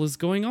the hell is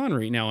going on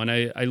right now? And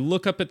I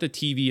look up at the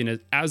TV, and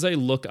as I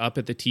look up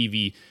at the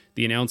TV,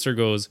 the announcer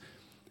goes,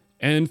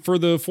 "And for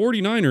the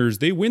 49ers,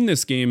 they win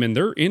this game and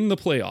they're in the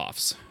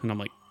playoffs." And I'm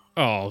like,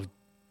 oh,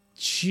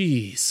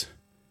 jeez.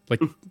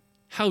 Like,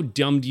 how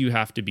dumb do you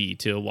have to be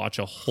to watch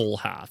a whole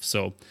half?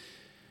 So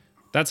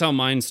that's how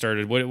mine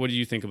started. What did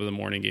you think of the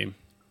morning game?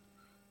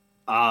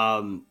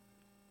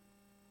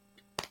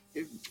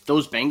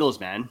 Those Bengals,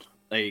 man.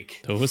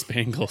 Like, those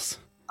Bengals.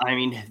 I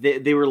mean,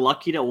 they were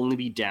lucky to only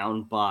be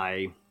down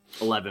by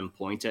 11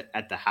 points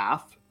at the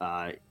half.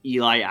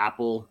 Eli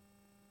Apple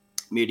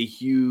made a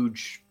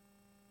huge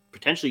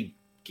potentially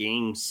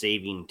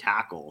game-saving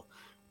tackle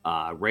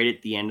right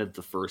at the end of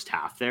the first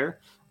half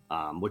there,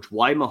 which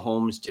why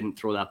Mahomes didn't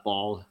throw that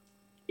ball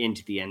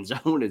into the end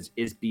zone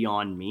is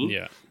beyond me.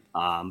 Yeah.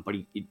 But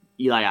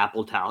Eli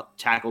Apple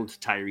tackled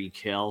Tyreek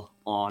Hill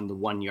on the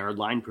 1 yard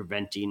line,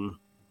 preventing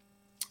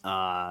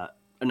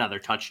another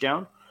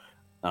touchdown.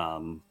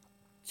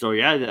 So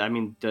yeah, I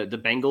mean the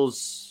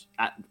Bengals.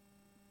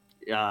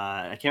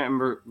 I can't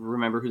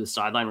remember who the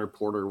sideline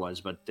reporter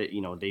was, but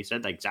they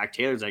said like Zach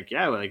Taylor's like,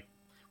 yeah, like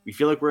we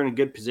feel like we're in a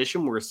good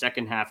position. We're a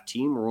second half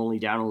team. We're only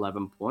down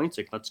 11 points.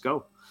 Like let's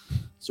go.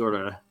 Sort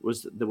of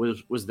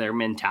was their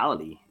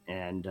mentality,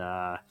 and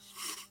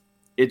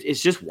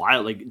it's just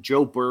wild. Like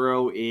Joe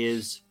Burrow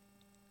is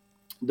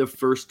the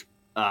first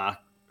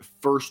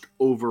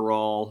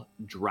overall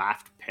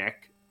draft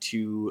pick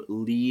to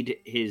lead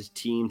his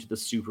team to the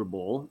Super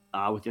Bowl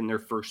within their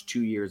first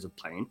 2 years of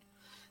playing.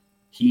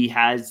 He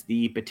has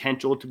the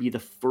potential to be the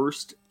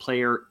first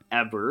player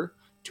ever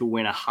to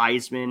win a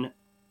Heisman,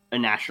 a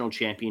national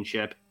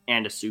championship,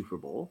 and a Super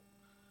Bowl.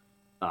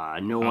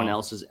 No one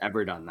else has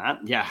ever done that.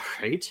 Yeah,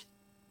 right.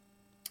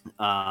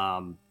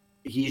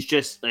 He's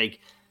just like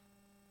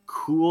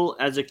cool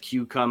as a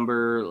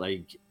cucumber.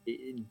 Like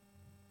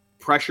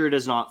pressure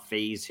does not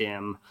faze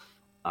him.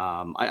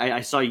 I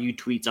saw you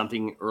tweet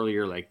something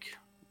earlier. Like,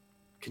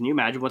 can you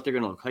imagine what they're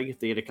going to look like if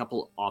they get a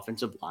couple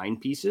offensive line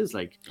pieces?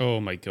 Like, oh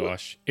my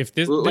gosh, if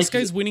this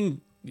guy's winning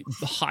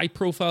high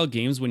profile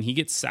games when he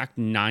gets sacked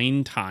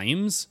 9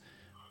 times,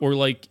 or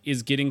like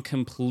is getting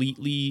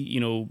completely,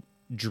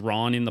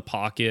 drawn in the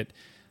pocket.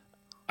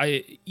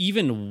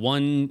 Even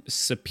one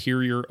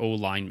superior O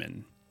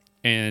lineman,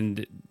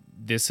 and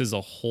this is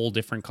a whole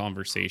different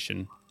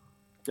conversation.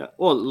 Yeah,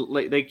 well,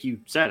 like you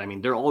said, I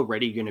mean, they're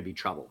already going to be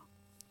trouble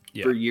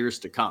for years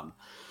to come.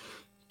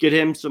 Get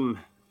him some,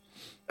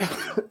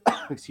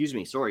 excuse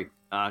me, sorry.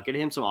 Get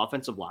him some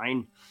offensive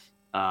line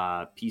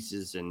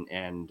pieces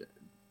and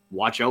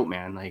watch out,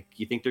 man. Like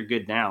you think they're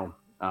good now,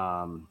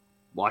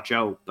 watch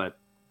out. But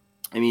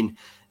I mean,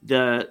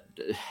 the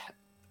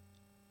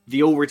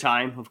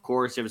overtime, of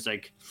course, it was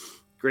like,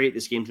 great,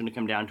 this game's going to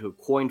come down to a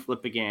coin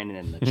flip again,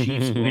 and then the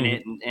Chiefs win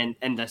it,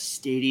 and the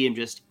stadium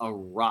just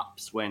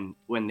erupts when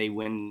they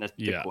win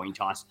the coin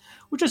toss,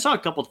 which I saw a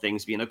couple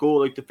things being like, oh,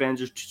 like the fans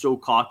are so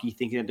cocky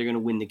thinking that they're going to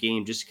win the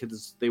game just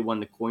because they won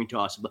the coin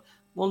toss. But,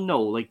 well,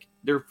 no, like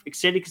they're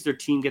excited because their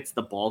team gets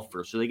the ball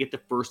first, so they get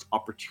the first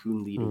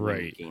opportunity to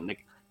win the game.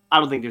 Like, I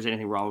don't think there's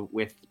anything wrong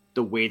with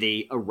the way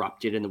they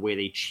erupted and the way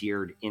they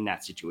cheered in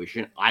that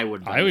situation. I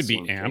would be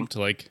amped,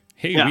 like,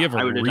 hey, we have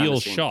a real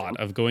shot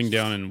of going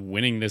down and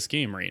winning this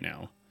game right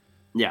now.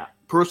 Yeah.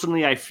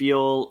 Personally, I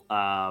feel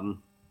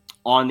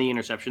on the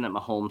interception that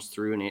Mahomes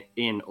threw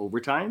in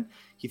overtime,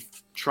 he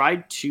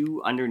tried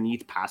 2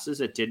 underneath passes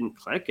that didn't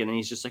click, and then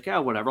he's just like, yeah,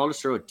 whatever, I'll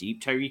just throw it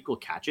deep. Tyreek will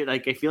catch it.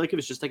 Like, I feel like it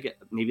was just like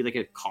maybe like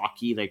a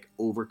cocky, like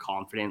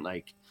overconfident,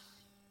 like,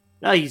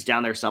 he's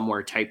down there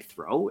somewhere type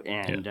throw.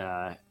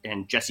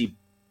 And Jesse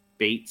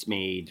Bates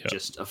made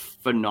just a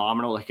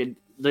phenomenal, I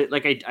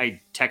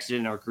texted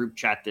in our group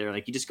chat there,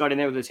 like he just got in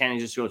there with his hand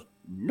and just goes,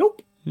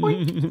 nope,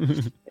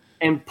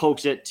 and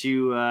pokes it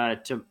to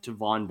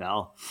Von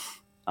Bell.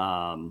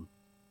 I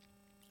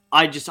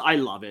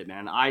love it,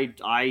 man.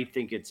 I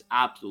think it's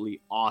absolutely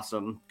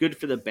awesome. Good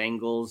for the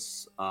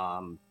Bengals.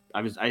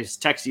 I was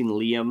texting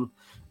Liam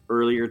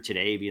earlier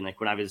today, being like,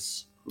 when I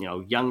was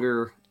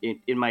younger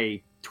in my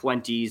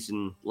 20s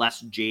and less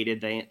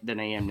jaded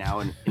than I am now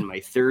in my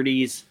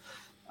 30s.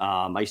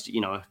 I used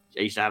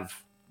to have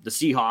the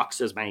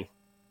Seahawks as my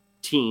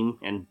team,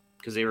 and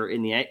because they were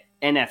in the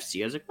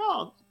NFC, I was like,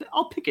 oh,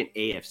 I'll pick an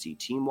AFC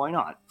team. Why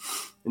not?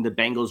 And the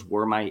Bengals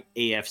were my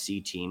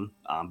AFC team.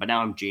 But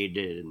now I'm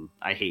jaded and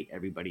I hate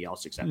everybody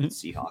else except the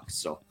Seahawks.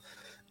 So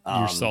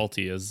you're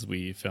salty, as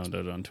we found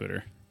out on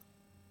Twitter.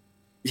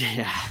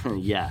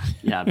 Yeah.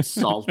 I'm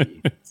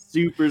salty.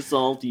 Super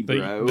salty,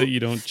 bro. That you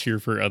don't cheer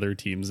for other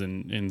teams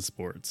in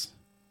sports.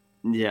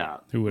 Yeah.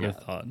 Who would have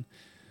thought?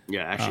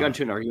 Yeah, I actually got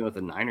into an argument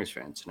with a Niners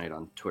fan tonight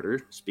on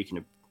Twitter. Speaking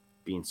of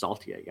being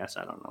salty, I guess.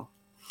 I don't know.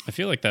 I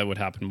feel like that would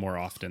happen more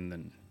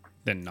often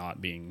than not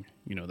being,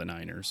 the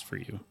Niners for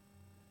you.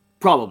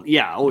 Probably,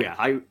 yeah. Oh, yeah.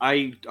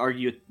 I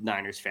argue with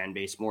Niners fan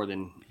base more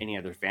than any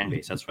other fan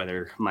base. That's why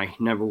they're my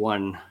number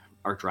one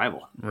arch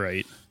rival.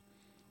 Right.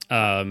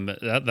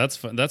 That's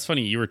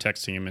funny. You were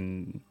texting him,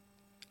 and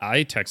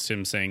I texted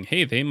him saying,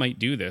 "Hey, they might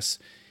do this,"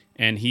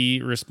 and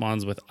he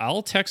responds with,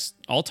 "I'll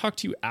talk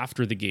to you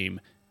after the game.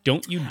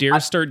 Don't you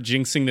dare start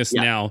jinxing this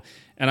now."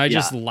 And I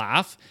just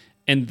laugh.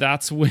 And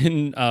that's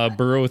when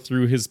Burrow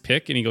threw his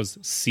pick, and he goes,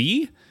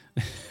 "See?"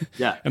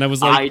 Yeah. And I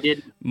was like,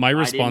 my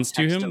response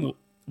to him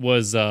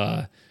was,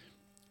 I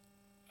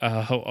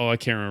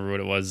can't remember what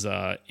it was.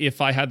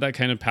 If I had that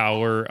kind of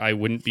power, I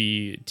wouldn't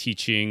be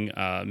teaching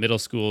middle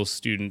school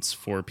students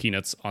for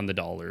peanuts on the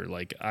dollar.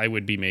 Like, I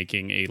would be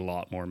making a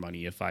lot more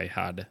money if I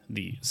had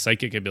the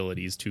psychic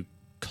abilities to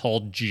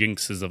call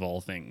jinxes of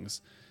all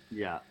things.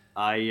 Yeah.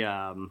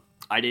 I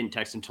didn't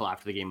text until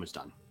after the game was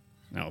done.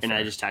 No, and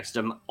I just texted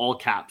him all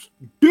caps,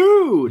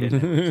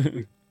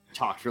 dude.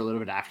 talked for a little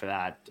bit after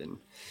that and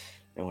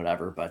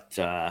whatever. But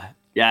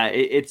yeah,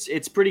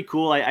 it's pretty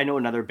cool. I know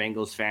another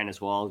Bengals fan as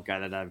well, a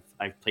guy that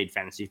I've played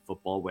fantasy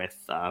football with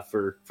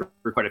for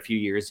quite a few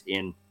years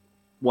in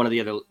one of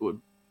the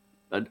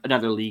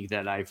another league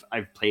that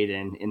I've played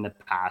in the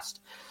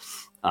past.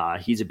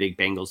 He's a big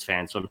Bengals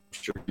fan, so I'm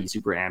sure he's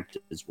super amped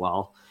as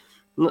well.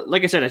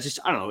 Like I said,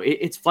 I don't know.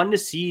 It's fun to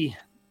see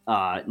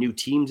new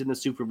teams in the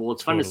Super Bowl.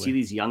 It's fun to see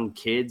these young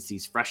kids,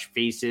 these fresh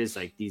faces,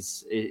 like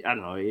these. I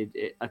don't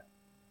know.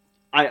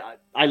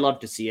 I love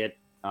to see it.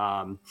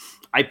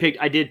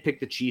 I did pick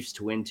the Chiefs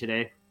to win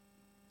today.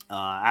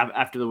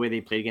 After the way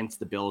they played against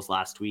the Bills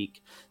last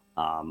week,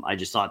 I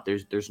just thought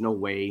there's no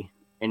way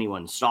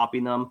anyone's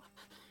stopping them.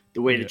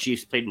 The way the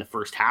Chiefs played in the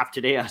first half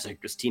today, I was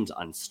like, this team's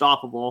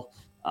unstoppable.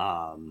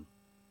 And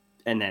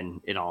then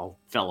it all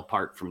fell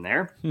apart from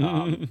there.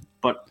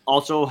 But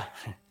also,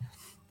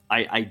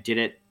 I did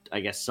it, I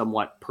guess,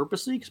 somewhat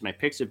purposely because my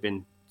picks have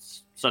been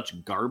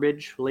such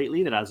garbage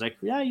lately that I was like,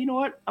 yeah, you know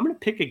what? I'm going to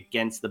pick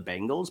against the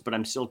Bengals, but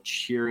I'm still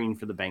cheering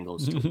for the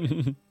Bengals to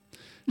win.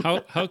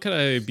 How could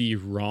I be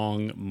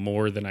wrong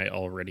more than I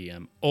already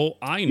am? Oh,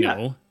 I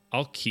know. Yeah.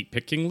 I'll keep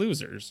picking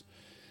losers.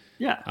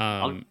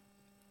 Yeah.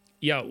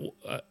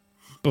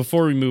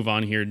 Before we move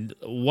on here,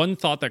 one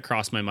thought that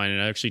crossed my mind,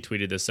 and I actually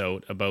tweeted this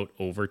out about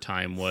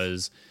overtime,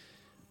 was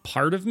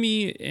part of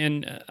me,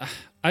 and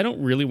I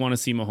don't really want to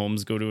see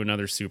Mahomes go to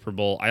another Super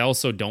Bowl. I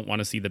also don't want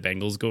to see the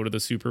Bengals go to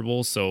the Super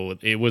Bowl, so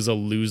it was a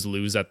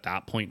lose-lose at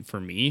that point for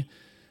me.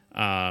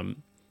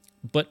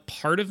 But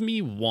part of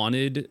me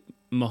wanted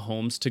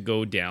Mahomes to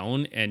go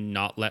down and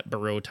not let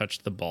Burrow touch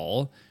the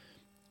ball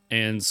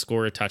and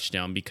score a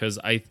touchdown, because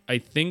I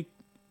think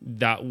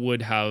that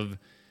would have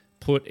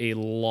put a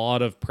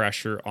lot of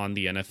pressure on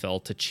the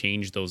NFL to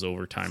change those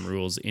overtime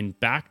rules. In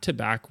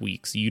back-to-back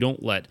weeks, you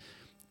don't let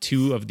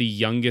two of the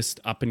youngest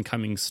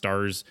up-and-coming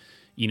stars,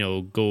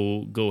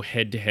 go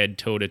head-to-head,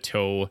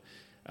 toe-to-toe.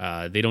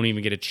 They don't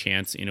even get a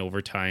chance in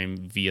overtime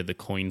via the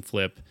coin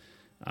flip.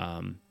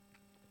 I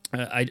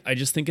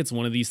just think it's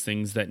one of these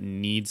things that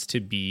needs to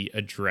be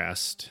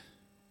addressed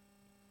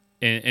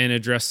and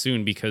addressed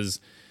soon, because,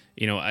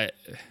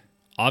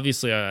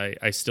 obviously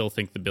I still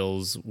think the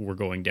Bills were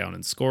going down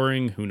in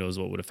scoring. Who knows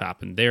what would have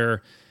happened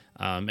there.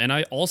 And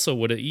I also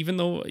would have, even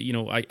though,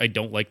 I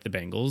don't like the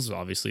Bengals,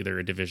 obviously they're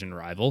a division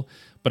rival,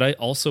 but I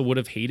also would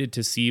have hated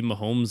to see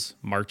Mahomes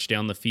march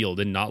down the field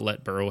and not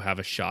let Burrow have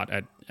a shot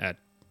at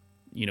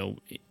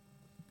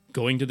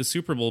going to the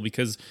Super Bowl,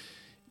 because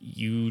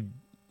you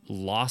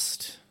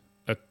lost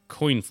a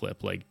coin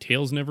flip. Like,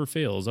 tails never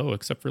fails. Oh,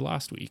 except for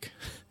last week.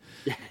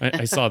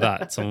 I saw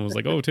that. Someone was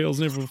like, oh, tails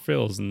never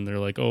fails. And they're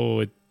like,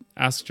 oh,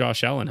 ask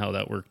Josh Allen how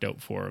that worked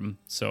out for him.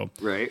 So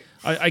right.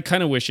 I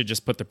kind of wish it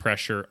just put the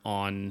pressure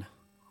on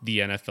the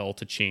NFL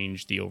to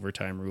change the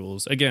overtime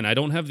rules. Again, I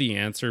don't have the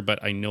answer,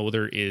 but I know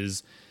there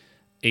is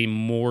a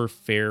more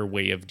fair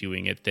way of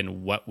doing it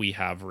than what we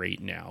have right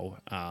now.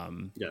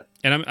 And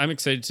I'm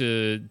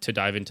excited to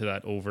dive into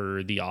that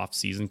over the off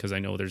season, because I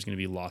know there's going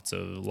to be lots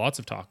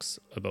of talks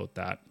about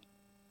that.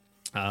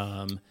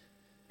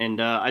 And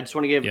I just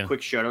want to give a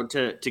quick shout out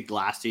to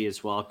Glassy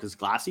as well, because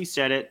Glassy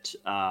said it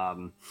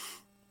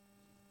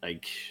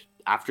like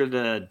after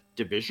the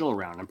divisional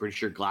round. I'm pretty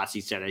sure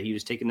Glassy said it. He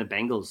was taking the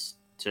Bengals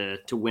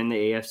to win the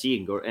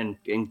AFC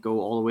and go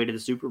all the way to the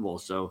Super Bowl.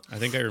 So I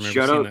think I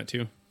remember seeing that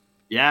too.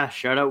 Yeah,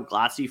 shout out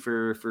Glassy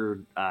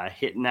for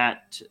hitting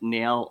that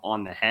nail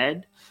on the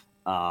head.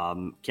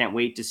 Can't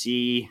wait to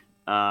see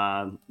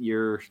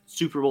your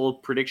Super Bowl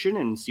prediction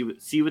and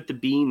see what the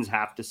Beans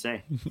have to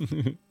say.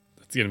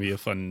 It's going to be a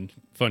fun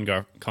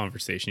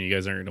conversation. You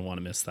guys aren't going to want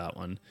to miss that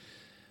one.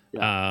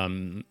 Yeah.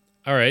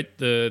 All right,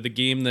 the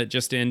game that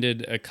just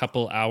ended a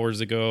couple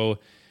hours ago,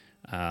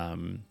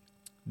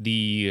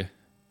 the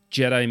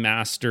Jedi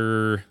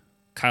Master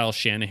Kyle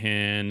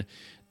Shanahan,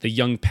 the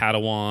young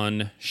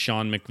Padawan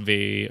Sean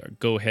McVay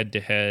go head to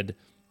head.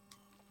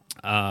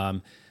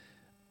 I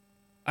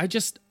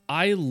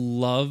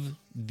love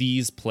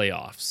these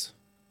playoffs.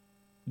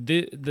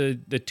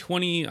 The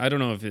 20, I don't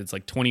know if it's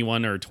like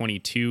 21 or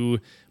 22,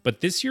 but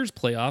this year's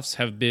playoffs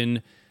have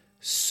been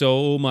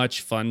so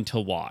much fun to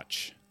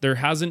watch. There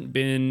hasn't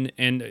been,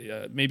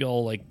 and maybe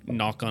I'll like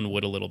knock on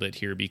wood a little bit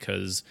here,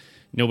 because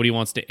nobody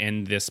wants to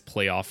end this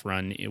playoff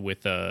run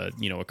with a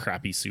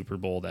crappy Super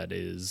Bowl that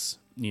is,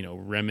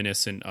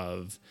 reminiscent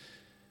of,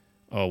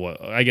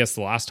 I guess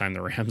the last time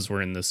the Rams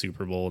were in the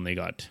Super Bowl and they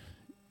got,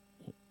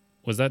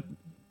 was that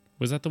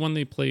the one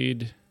they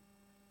played?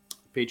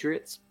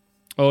 Patriots.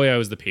 Oh yeah, it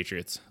was the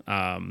Patriots.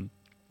 That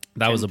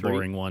was a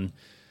boring one.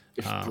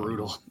 It's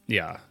brutal.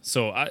 Yeah.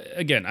 So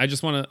I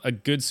just want a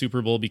good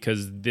Super Bowl,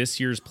 because this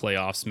year's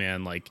playoffs,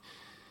 man, like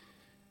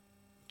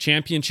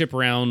championship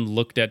round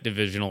looked at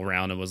divisional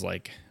round and was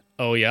like,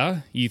 oh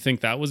yeah, you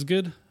think that was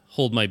good?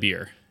 Hold my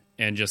beer,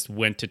 and just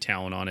went to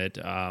town on it.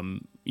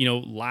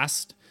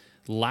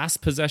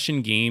 Last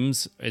possession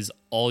games is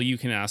all you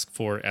can ask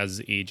for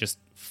as a just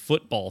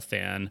football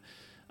fan.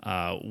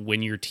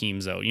 When your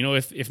team's out,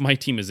 if my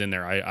team is in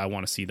there, I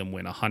want to see them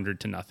win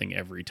 100-0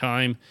 every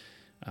time.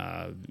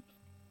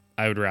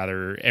 I would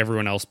rather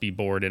everyone else be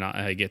bored and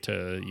I get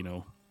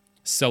to,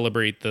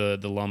 celebrate the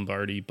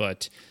Lombardi.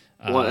 But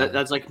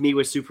that's like me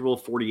with Super Bowl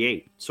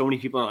 48. So many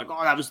people are like,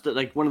 "Oh, that was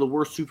one of the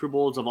worst Super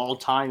Bowls of all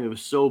time. It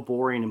was so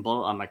boring and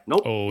blah." I'm like,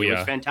 "Nope, it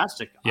was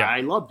fantastic. Yeah.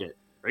 I loved it."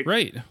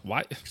 Right?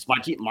 Why? Because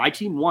my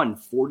team won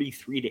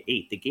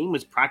 43-8. The game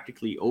was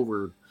practically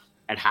over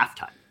at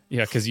halftime.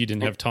 Yeah, because you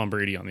didn't have Tom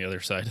Brady on the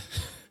other side.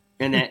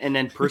 And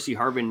then Percy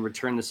Harvin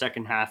returned the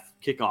second half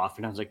kickoff,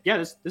 and I was like,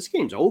 "Yeah, this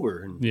game's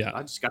over." And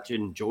I just got to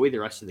enjoy the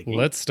rest of the game.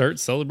 Let's start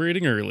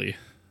celebrating early.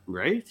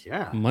 Right?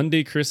 Yeah.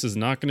 Monday Chris is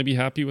not going to be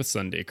happy with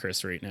Sunday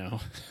Chris right now.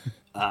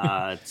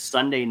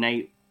 Sunday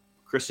night,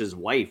 Chris's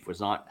wife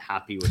was not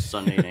happy with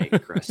Sunday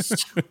night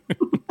Chris.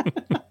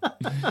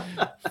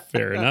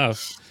 Fair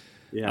enough.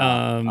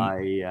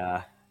 Yeah.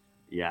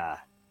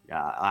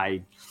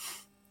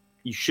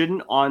 You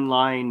shouldn't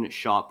online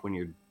shop when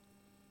you're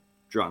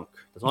drunk.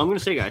 That's all I'm going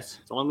to say, guys.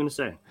 That's all I'm going to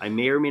say. I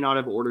may or may not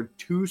have ordered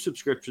 2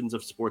 subscriptions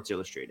of Sports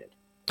Illustrated.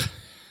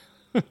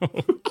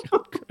 Oh,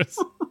 God, Chris.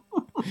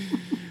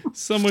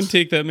 Someone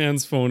take that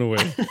man's phone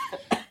away.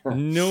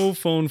 No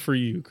phone for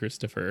you,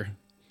 Christopher.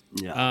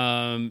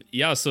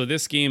 Yeah. So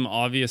this game,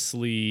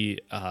 obviously,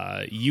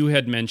 you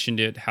had mentioned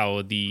it,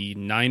 how the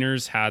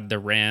Niners had the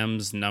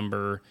Rams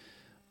number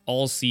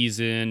all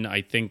season.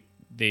 I think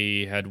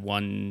they had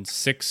won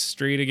 6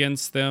 straight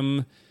against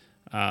them.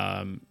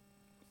 And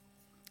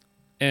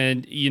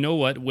you know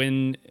what?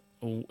 When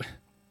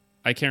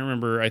I can't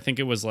remember, I think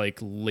it was like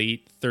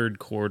late third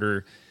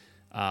quarter.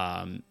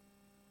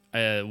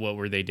 What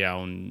were they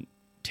down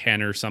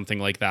 10 or something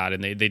like that?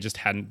 And they just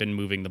hadn't been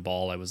moving the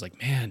ball. I was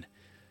like, man,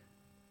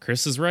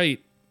 Chris is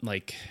right.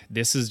 Like,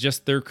 this is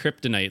just their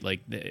kryptonite.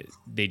 Like,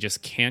 they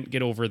just can't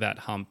get over that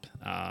hump.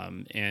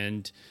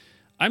 And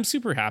I'm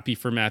super happy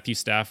for Matthew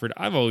Stafford.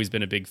 I've always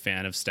been a big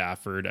fan of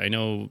Stafford.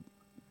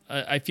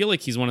 I feel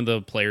like he's one of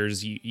the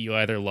players you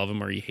either love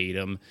him or you hate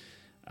him.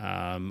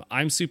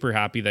 I'm super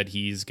happy that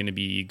he's going to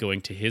be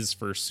going to his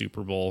first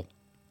Super Bowl.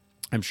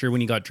 I'm sure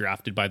when he got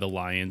drafted by the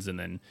Lions and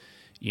then,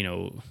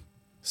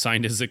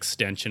 signed his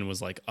extension,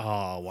 was like,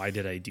 oh, why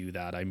did I do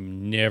that?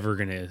 I'm never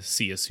going to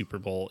see a Super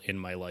Bowl in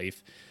my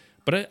life.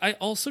 But I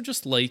also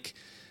just like,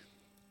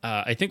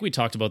 I think we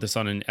talked about this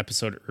on an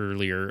episode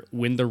earlier,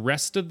 when the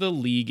rest of the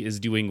league is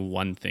doing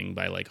one thing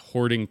by like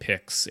hoarding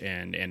picks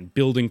and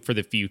building for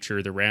the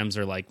future, the Rams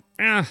are like,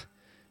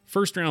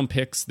 first round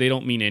picks, they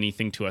don't mean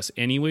anything to us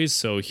anyways.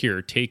 So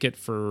here, take it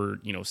for,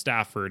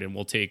 Stafford, and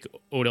we'll take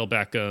Odell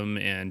Beckham,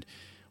 and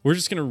we're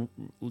just going to,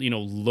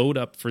 load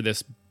up for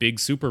this big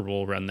Super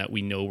Bowl run that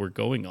we know we're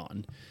going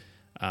on.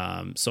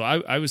 So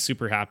I was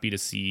super happy to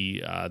see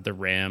the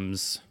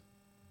Rams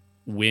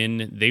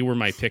win. They were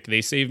my pick.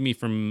 They saved me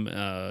from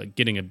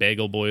getting a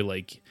bagel boy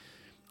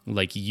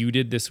like you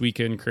did this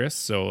weekend, Chris.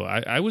 So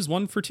I was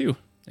 1 for 2,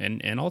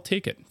 and I'll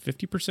take it.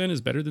 50% is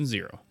better than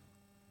 0.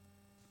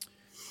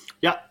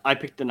 Yeah, I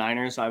picked the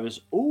Niners. I was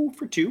 0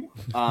 for 2.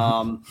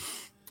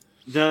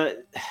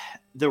 The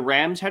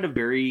Rams had a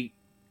very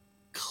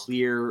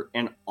clear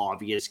and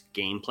obvious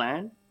game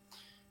plan.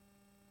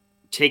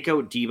 Take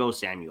out Deebo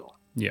Samuel.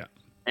 Yeah.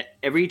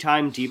 Every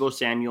time Deebo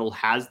Samuel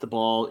has the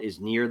ball, is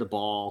near the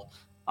ball,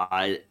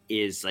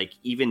 is like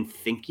even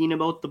thinking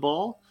about the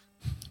ball,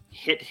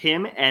 hit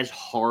him as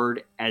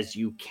hard as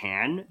you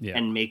can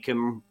and make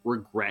him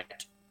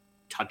regret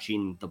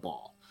touching the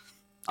ball.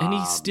 And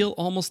he still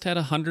almost had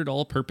 100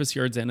 all-purpose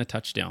yards and a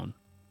touchdown.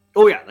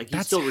 Oh yeah, like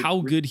that's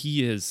how good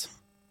he is.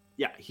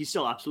 Yeah, he's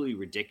still absolutely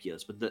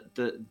ridiculous. But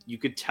the you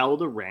could tell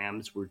the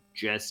Rams were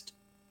just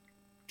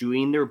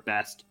doing their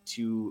best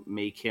to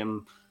make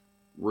him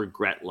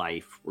regret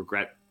life,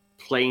 regret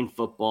playing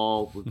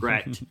football,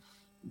 regret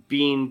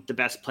being the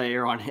best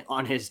player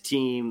on his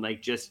team.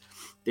 Like, just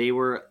they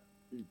were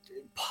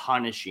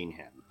punishing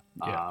him.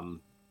 Yeah.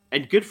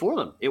 And good for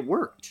them. It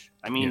worked.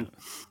 I mean,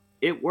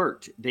 it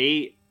worked.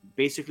 They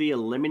basically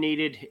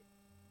eliminated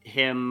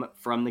him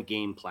from the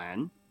game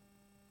plan,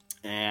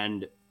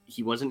 and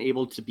he wasn't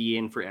able to be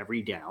in for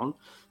every down.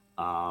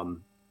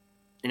 And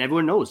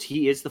everyone knows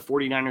he is the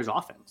 49ers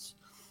offense.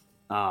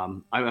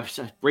 I was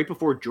right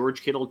before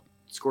George Kittle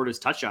scored his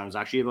touchdown. I was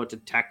actually about to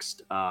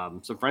text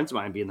some friends of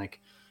mine being like,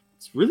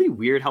 it's really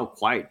weird how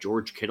quiet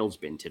George Kittle's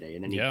been today.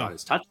 And then he got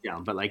his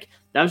touchdown, but like,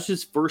 that was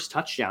his first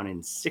touchdown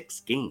in 6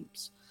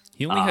 games.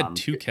 He only had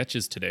 2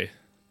 catches today.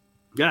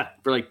 Yeah.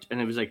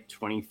 And it was like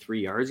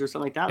 23 yards or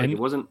something like that. Like, and it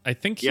wasn't, I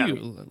think I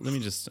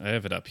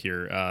have it up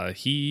here.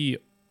 He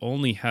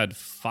only had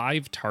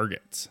 5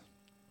 targets.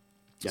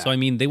 Yeah. So, I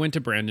mean, they went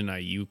to Brandon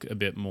Ayuk a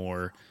bit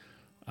more.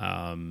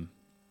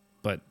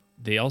 But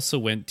they also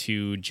went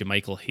to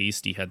Jermichael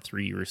Hasty, had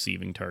 3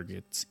 receiving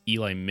targets.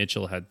 Eli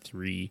Mitchell had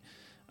 3.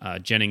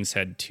 Jennings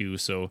had 2.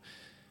 So,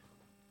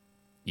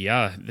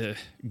 yeah,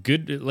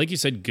 good. Like you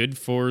said, good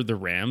for the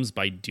Rams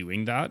by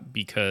doing that,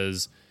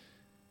 because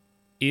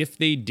if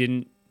they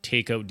didn't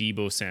take out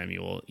Deebo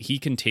Samuel, he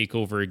can take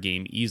over a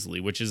game easily,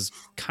 which is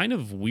kind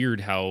of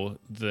weird how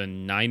the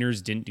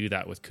Niners didn't do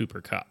that with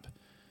Cooper Kupp.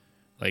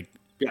 Like,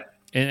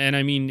 and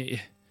I mean,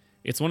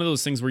 it's one of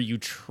those things where you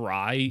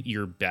try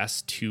your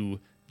best to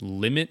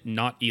limit,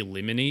 not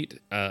eliminate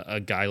a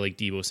guy like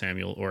Deebo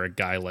Samuel or a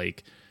guy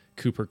like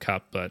Cooper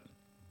Kupp. But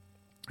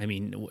I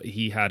mean,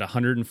 he had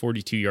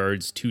 142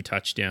 yards, 2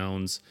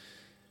 touchdowns.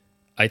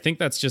 I think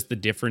that's just the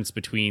difference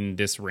between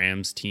this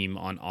Rams team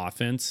on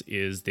offense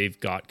is they've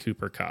got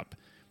Cooper Kupp.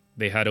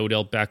 They had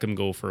Odell Beckham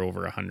go for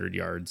over 100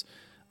 yards.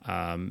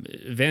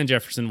 Van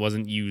Jefferson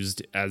wasn't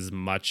used as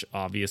much,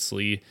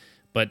 obviously,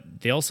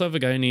 but they also have a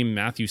guy named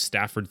Matthew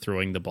Stafford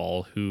throwing the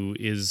ball who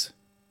is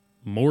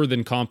more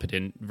than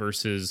competent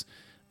versus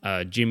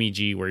Jimmy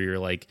G, where you're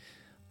like,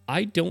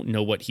 I don't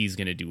know what he's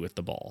going to do with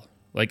the ball.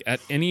 Like at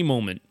any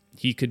moment,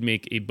 he could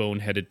make a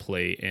boneheaded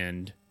play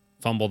and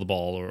fumble the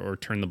ball or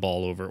turn the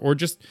ball over or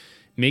just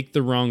make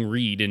the wrong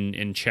read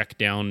and check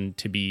down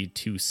to be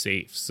too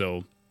safe.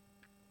 So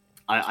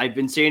I've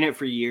been saying it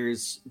for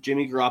years.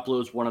 Jimmy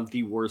Garoppolo is one of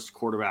the worst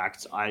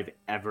quarterbacks I've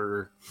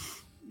ever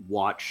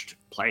watched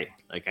play.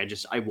 Like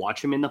I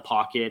watch him in the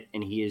pocket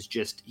and he's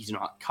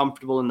not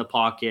comfortable in the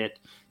pocket.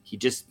 He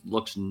just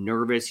looks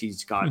nervous.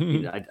 He's got,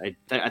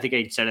 I think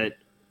I said it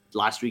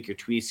last week or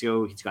 2 weeks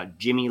ago. He's got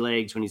Jimmy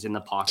legs when he's in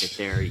the pocket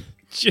there.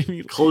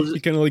 Jimmy closes, he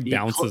kind of like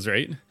bounces,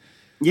 right?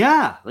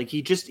 Yeah. Like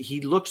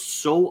he looks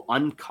so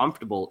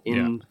uncomfortable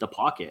in the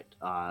pocket.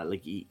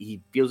 Like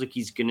he feels like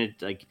he's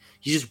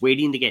just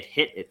waiting to get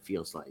hit. It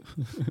feels like,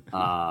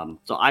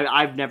 so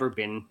I've never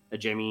been a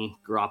Jimmy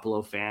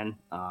Garoppolo fan.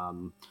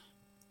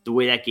 The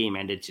way that game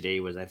ended today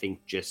was, I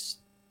think, just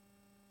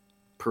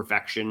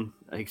perfection.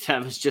 Like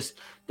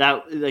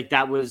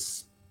that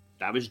was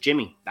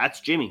Jimmy.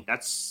 That's Jimmy.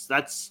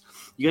 That's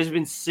you guys have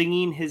been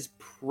singing his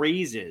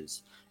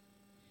praises,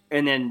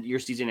 and then your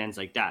season ends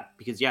like that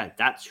because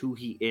that's who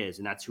he is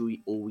and that's who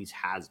he always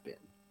has been.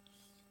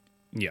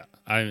 Yeah,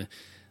 I'm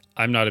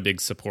not a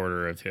big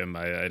supporter of him.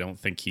 I don't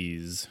think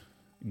he's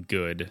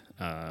good.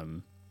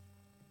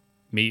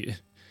 It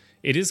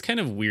is kind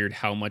of weird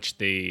how much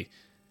they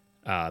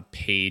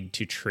paid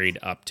to trade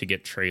up to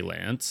get Trey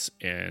Lance,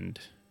 and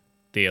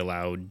they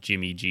allowed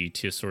Jimmy G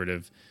to sort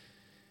of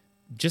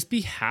just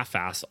be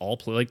half-ass all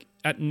play. Like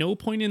at no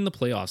point in the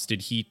playoffs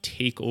did he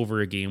take over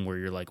a game where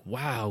you're like,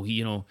 wow,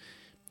 he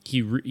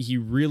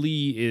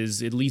really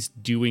is at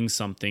least doing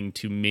something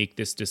to make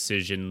this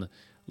decision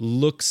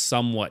look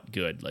somewhat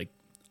good. Like,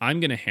 I'm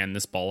going to hand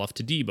this ball off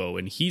to Deebo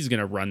and he's going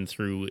to run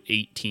through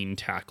 18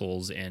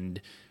 tackles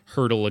and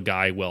hurdle a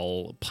guy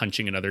while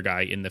punching another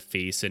guy in the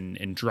face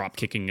and drop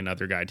kicking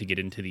another guy to get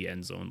into the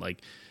end zone.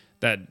 Like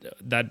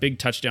that big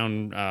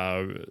touchdown,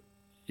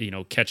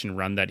 catch and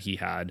run that he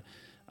had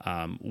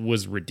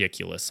was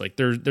ridiculous. Like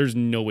there's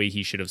no way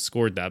he should have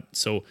scored that.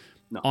 So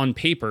on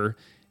paper,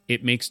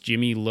 it makes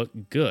Jimmy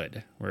look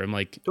good, where I'm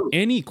like,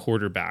 any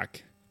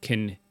quarterback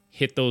can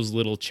hit those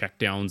little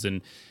checkdowns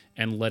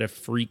and let a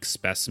freak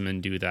specimen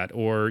do that.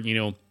 Or,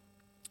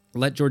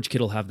 let George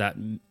Kittle have that,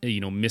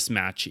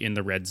 mismatch in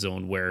the red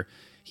zone where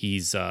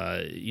he's,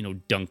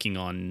 dunking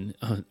on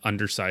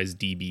undersized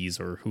DBs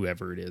or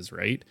whoever it is.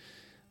 Right.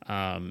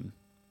 I'm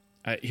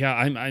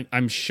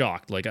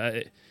shocked. Like,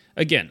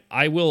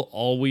 I will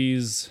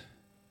always,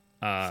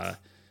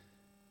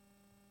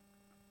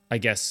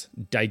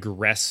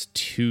 digress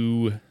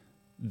to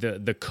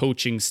the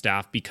coaching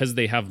staff because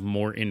they have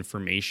more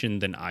information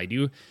than I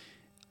do.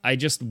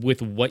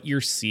 With what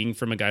you're seeing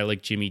from a guy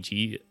like Jimmy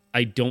G,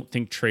 I don't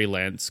think Trey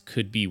Lance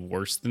could be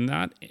worse than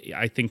that.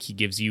 I think he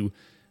gives you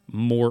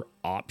more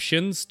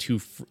options to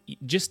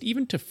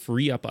even to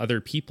free up other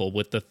people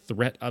with the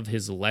threat of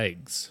his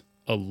legs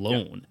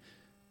alone.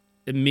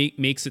 Yeah. It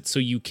makes it so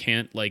you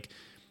can't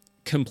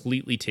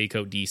completely take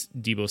out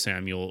Deebo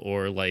Samuel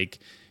or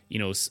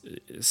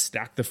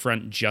stack the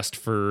front just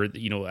for, a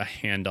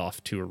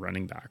handoff to a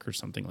running back or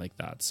something like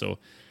that. So a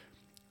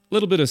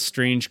little bit of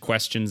strange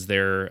questions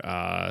there.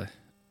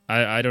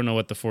 I don't know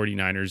what the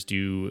 49ers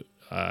do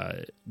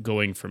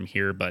going from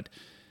here, but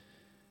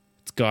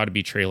it's got to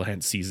be Trey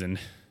Lance season,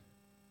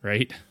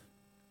 right?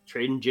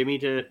 Trading Jimmy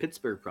to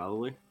Pittsburgh,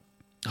 probably.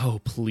 Oh,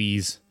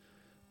 please.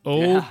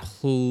 Oh,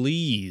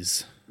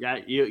 please. Yeah,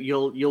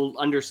 you'll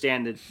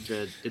understand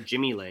the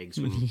Jimmy legs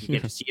when you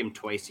get to see him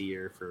twice a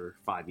year for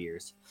 5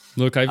 years.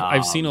 Look,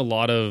 I've seen a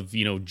lot of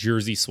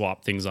jersey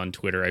swap things on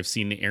Twitter. I've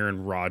seen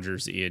Aaron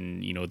Rodgers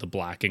in the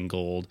black and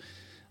gold.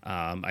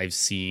 I've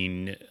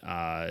seen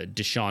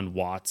Deshaun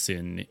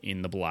Watson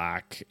in the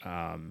black.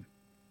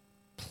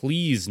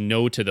 Please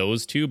no to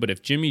those two. But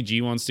if Jimmy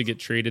G wants to get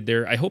traded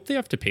there, I hope they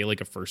have to pay a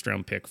first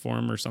round pick for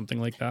him or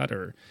something like that,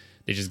 or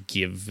they just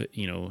give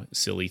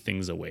silly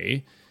things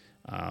away.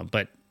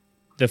 But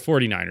the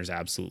 49ers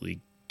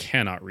absolutely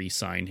cannot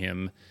re-sign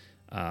him.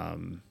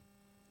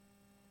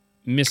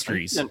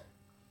 Mysteries.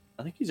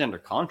 I think he's under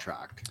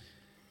contract.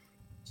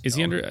 Is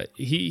he under?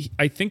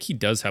 I think he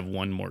does have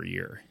one more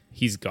year.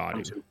 He's got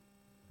it.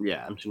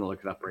 Yeah, I'm just gonna look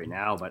it up right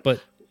now.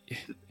 But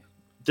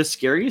the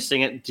scariest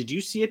thing, did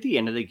you see at the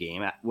end of the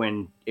game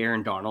when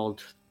Aaron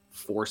Donald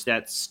forced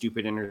that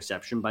stupid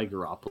interception by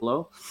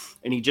Garoppolo,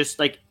 and he just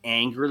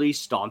angrily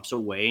stomps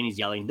away and he's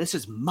yelling, "This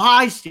is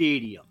my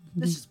stadium.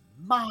 This is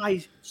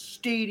my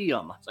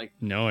stadium." It's like,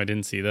 no, I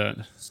didn't see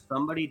that.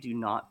 Somebody do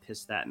not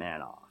piss that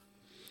man off.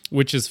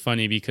 Which is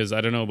funny because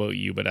I don't know about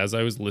you, but as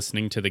I was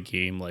listening to the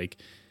game, like,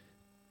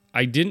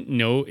 I didn't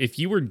know if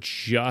you were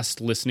just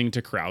listening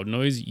to crowd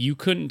noise, you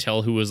couldn't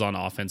tell who was on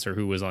offense or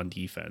who was on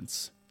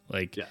defense.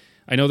 Like,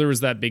 I know there was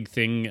that big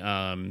thing.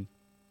 I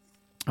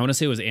want to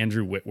say it was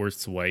Andrew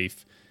Whitworth's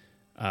wife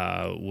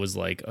was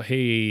like, oh,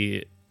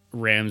 hey,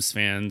 Rams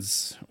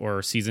fans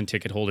or season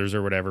ticket holders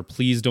or whatever,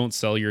 please don't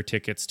sell your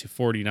tickets to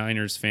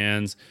 49ers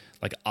fans.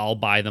 Like, I'll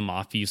buy them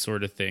off you,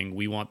 sort of thing.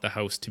 We want the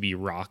house to be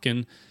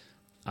rocking.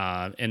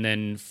 And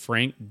then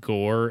Frank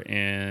Gore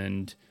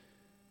and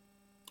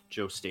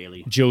Joe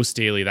Staley,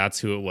 that's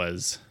who it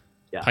was,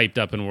 yeah, piped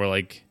up and were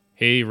like,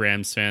 hey,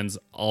 Rams fans,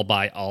 we'll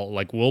buy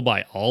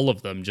all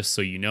of them, just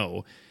so you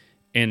know.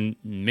 And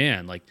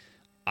man, like,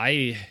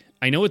 I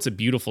know it's a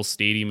beautiful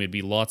stadium. It'd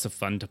be lots of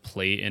fun to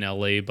play in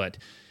LA, but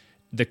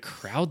the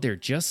crowd there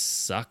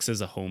just sucks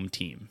as a home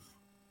team.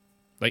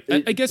 Like,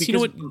 I guess, you know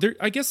what?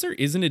 I guess there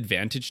is an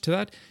advantage to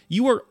that.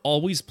 You are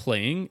always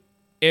playing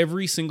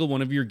every single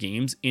one of your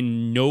games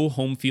in no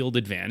home field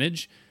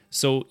advantage.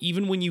 So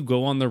even when you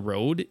go on the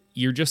road,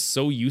 you're just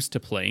so used to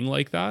playing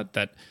like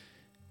that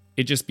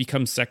it just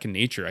becomes second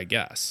nature, I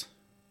guess.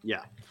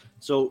 Yeah.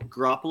 So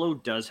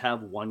Garoppolo does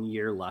have 1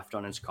 year left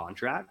on his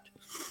contract.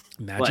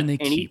 Imagine they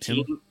keep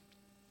him.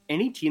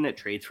 Any team that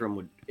trades for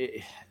him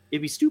it'd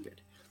be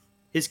stupid.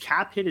 His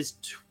cap hit is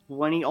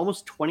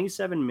almost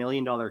 $27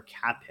 million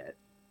cap hit.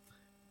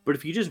 But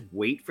if you just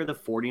wait for the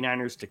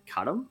 49ers to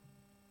cut him,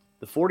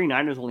 the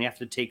 49ers only have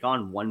to take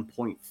on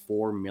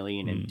 $1.4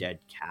 million in dead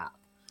cap.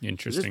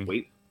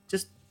 Interesting. So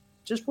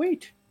just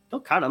wait. They'll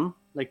cut him,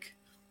 like,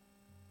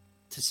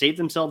 to save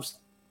themselves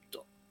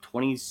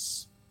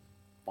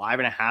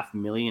 $25.5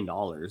 million.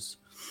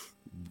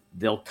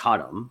 They'll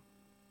cut him,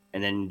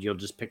 and then you'll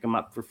just pick them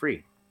up for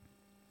free.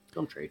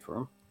 Don't trade for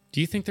them.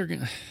 Do you think they're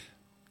gonna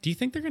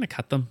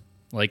cut them?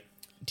 Like,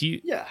 do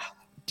you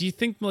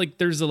think like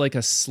there's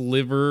a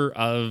sliver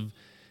of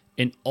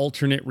an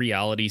alternate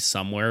reality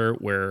somewhere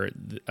where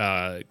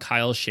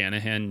Kyle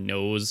Shanahan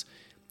knows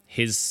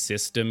his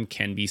system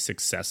can be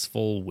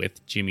successful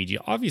with Jimmy G?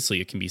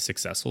 Obviously, it can be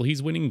successful.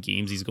 He's winning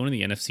games. He's going to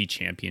the NFC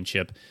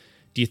Championship.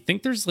 Do you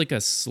think there's like a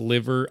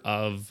sliver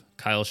of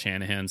Kyle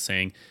Shanahan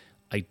saying,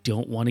 I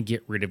don't want to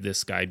get rid of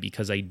this guy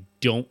because I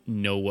don't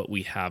know what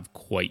we have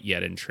quite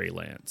yet in Trey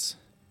Lance?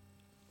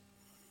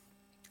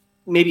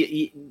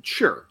 Maybe,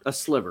 sure. A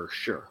sliver,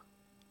 sure.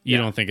 You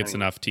don't think it's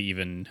enough to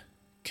even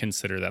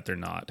consider that they're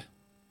not?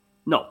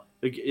 No.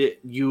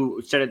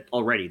 You said it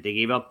already. They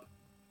gave up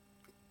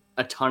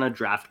a ton of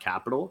draft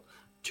capital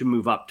to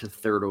move up to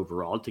third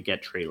overall to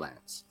get Trey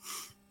Lance.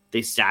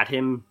 They sat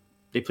him.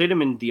 They played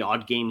him in the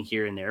odd game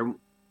here and there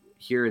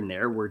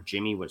where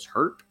Jimmy was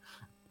hurt.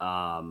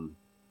 Are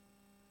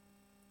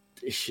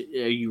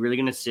you really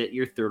going to sit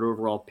your third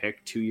overall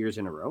pick 2 years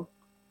in a row?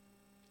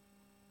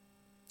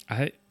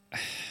 To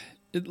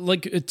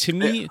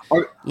me,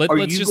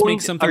 let's just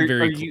make something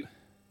very clear.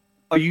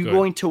 Are you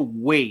going to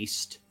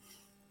waste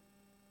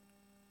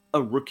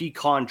a rookie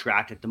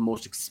contract at the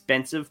most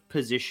expensive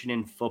position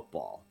in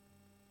football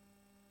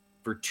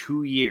for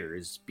 2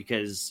 years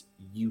because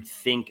you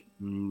think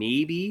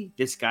maybe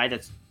this guy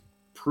that's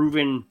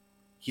proven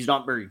he's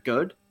not very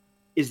good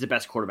is the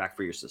best quarterback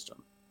for your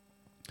system?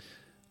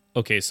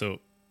 Okay, so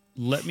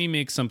let me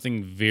make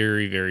something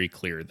very, very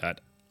clear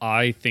that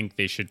I think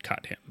they should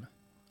cut him.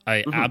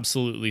 I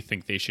absolutely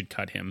think they should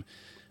cut him.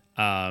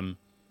 I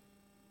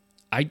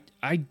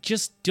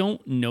just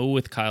don't know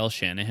with Kyle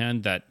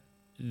Shanahan that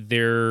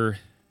there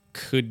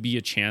could be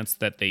a chance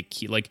that they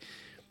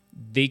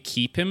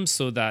keep him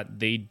so that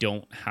they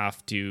don't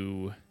have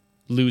to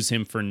lose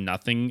him for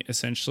nothing,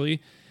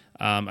 essentially.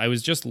 I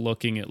was just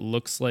looking. It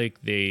looks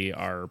like they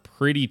are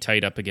pretty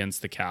tight up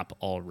against the cap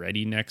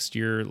already next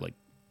year, like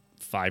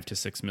 $5 to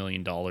 $6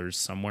 million,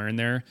 somewhere in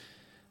there.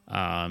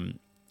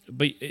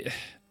 But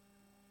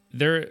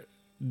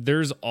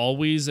there's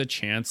always a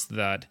chance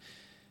that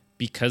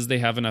because they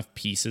have enough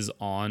pieces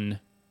on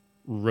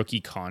rookie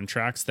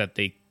contracts that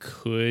they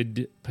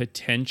could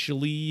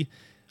potentially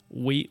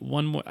wait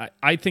one more.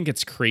 I think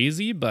it's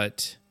crazy,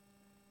 but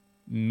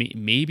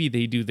maybe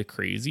they do the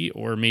crazy,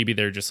 or maybe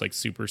they're just like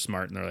super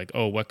smart and they're like,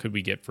 oh, what could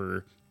we get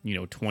for,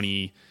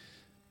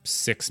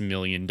 $26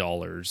 million?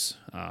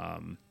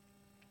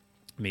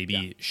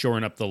 Maybe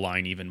shoring up the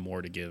line even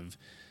more to give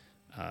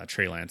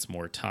Trey Lance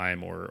more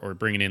time, or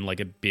bringing in like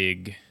a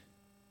big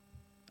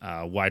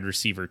wide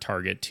receiver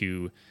target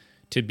to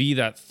be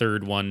that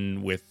third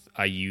one with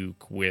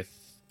Ayuk,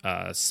 with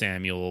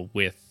Samuel,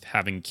 with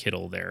having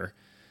Kittle there.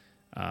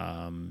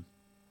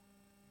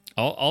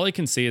 All I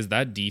can say is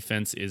that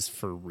defense is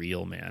for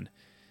real, man.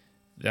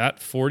 That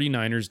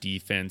 49ers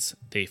defense,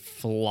 they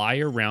fly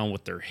around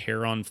with their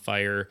hair on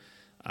fire.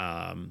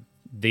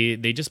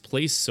 They just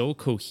play so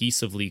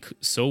cohesively,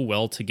 so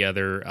well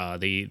together.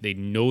 They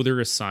know their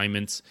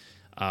assignments.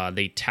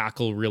 They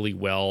tackle really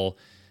well.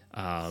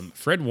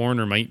 Fred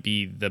Warner might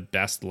be the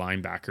best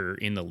linebacker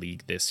in the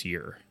league this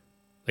year.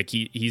 Like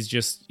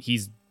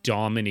he's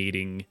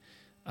dominating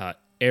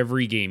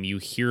every game. You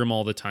hear him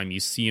all the time. You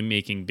see him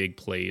making big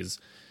plays.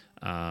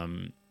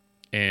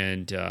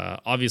 And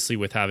obviously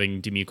with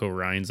having D'Amico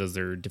Ryans as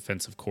their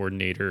defensive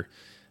coordinator,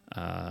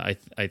 I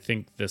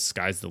think the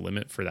sky's the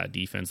limit for that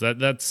defense.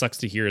 That sucks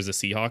to hear as a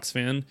Seahawks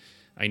fan.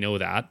 I know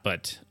that,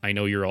 but I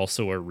know you're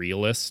also a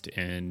realist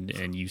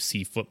and you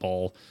see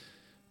football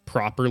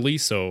properly.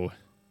 So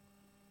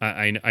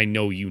I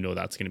know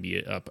that's going to be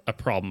a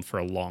problem for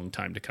a long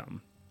time to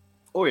come.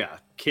 Oh yeah,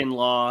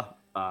 Kinlaw,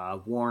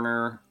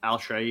 Warner,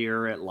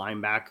 Al-Shaair at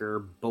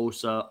linebacker,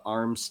 Bosa,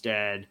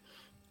 Armstead.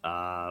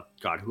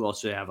 God, who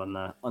else do they have on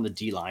the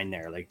D line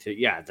there?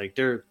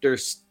 They're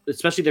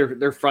especially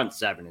their front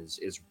seven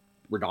is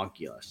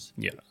redonkulous.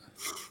 Yeah,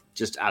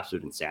 just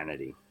absolute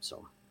insanity.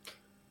 So,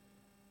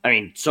 I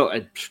mean, so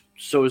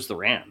is the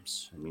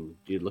Rams. I mean,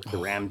 you look at the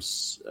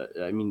Rams.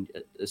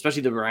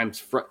 Especially the Rams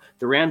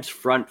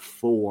front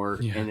four,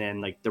 and then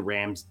like the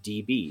Rams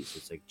DBs.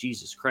 It's like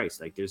Jesus Christ.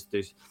 Like there's,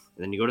 and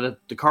then you go to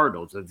the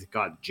Cardinals. They've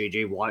got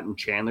J.J. Watt and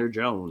Chandler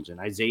Jones and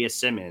Isaiah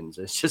Simmons.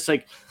 It's just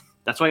like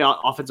that's why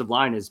offensive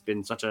line has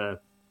been such an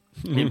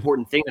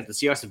important thing that the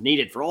Seahawks have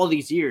needed for all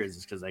these years.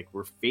 Is because like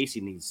we're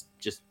facing these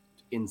just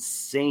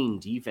insane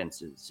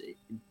defenses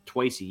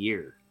twice a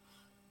year.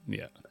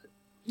 Yeah.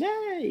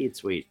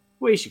 It's way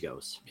she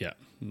goes. Yeah,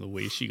 the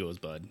way she goes,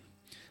 bud.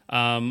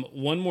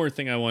 One more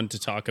thing I wanted to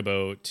talk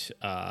about.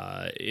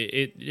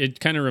 It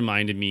kind of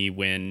reminded me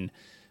when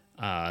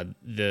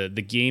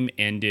the game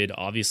ended.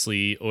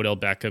 Obviously, Odell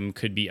Beckham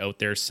could be out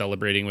there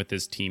celebrating with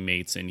his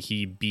teammates, and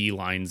he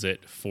beelines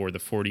it for the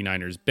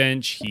 49ers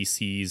bench. He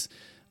sees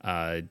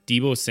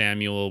Deebo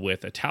Samuel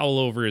with a towel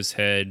over his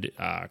head,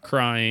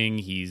 crying.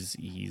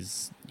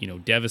 He's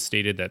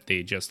devastated that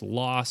they just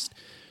lost.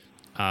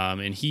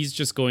 And he's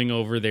just going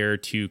over there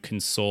to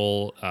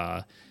console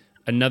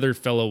another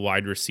fellow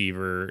wide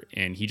receiver,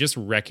 and he just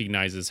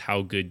recognizes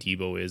how good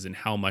Deebo is and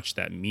how much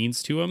that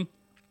means to him.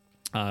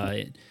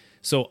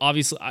 So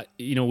obviously,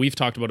 we've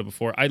talked about it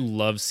before. I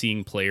love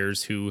seeing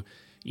players who,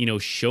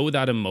 show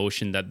that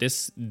emotion that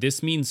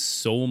this means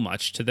so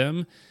much to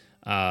them,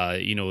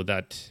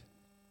 that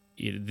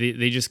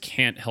they just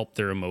can't help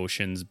their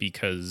emotions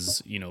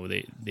because,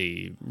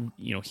 he's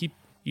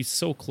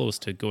so close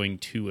to going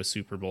to a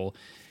Super Bowl.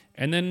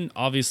 And then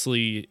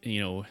obviously,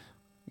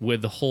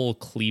 with the whole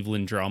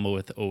Cleveland drama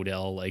with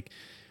Odell, like,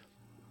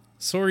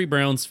 sorry,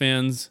 Browns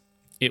fans,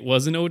 it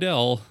wasn't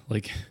Odell.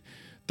 Like,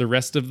 the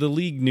rest of the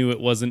league knew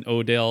it wasn't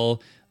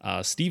Odell.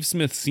 Steve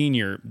Smith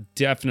Sr.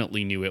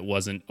 definitely knew it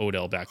wasn't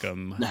Odell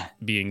Beckham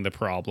being the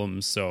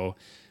problem. So,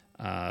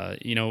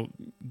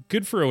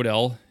 good for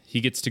Odell.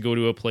 He gets to go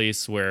to a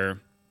place where,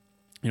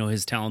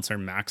 his talents are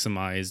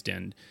maximized,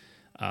 and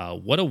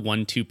what a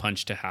 1-2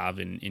 punch to have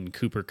in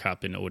Cooper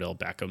Kupp and Odell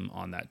Beckham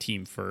on that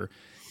team for,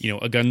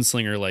 a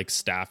gunslinger like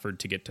Stafford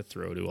to get to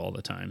throw to all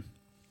the time.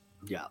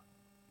 Yeah.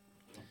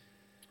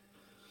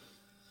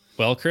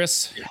 Well,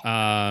 Chris,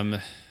 a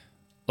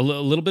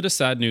little bit of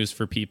sad news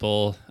for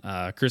people.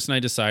 Chris and I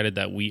decided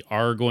that we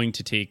are going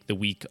to take the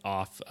week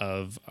off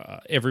of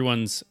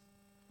everyone's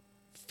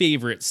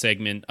favorite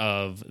segment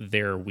of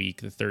their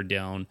week, the Third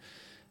Down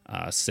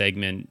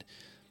segment.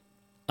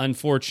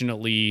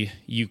 Unfortunately,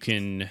 you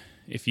can...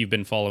 If you've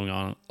been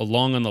following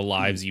along on the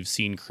lives, you've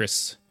seen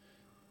Chris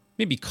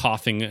maybe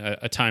coughing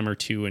a time or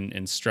two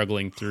and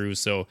struggling through.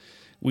 So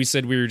we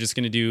said we were just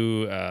going to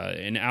do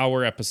an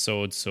hour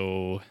episode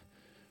so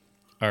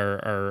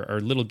our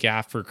little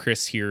gaffer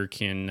Chris here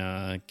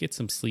can get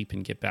some sleep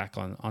and get back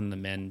on the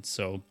mend.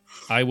 So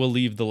I will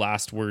leave the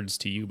last words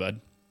to you,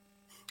 bud.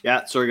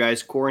 Yeah, sorry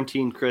guys.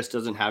 Quarantine Chris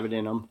doesn't have it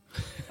in him.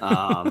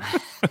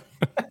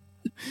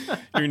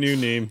 Your new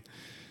name.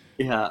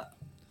 Yeah.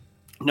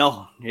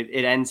 No,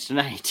 it ends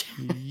tonight.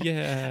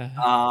 Yeah.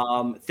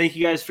 Thank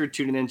you guys for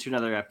tuning in to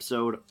another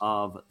episode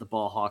of the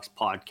Ball Hawks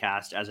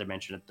podcast. As I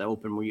mentioned at the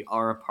open, we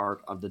are a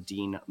part of the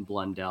Dean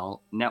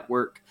Blundell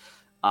Network.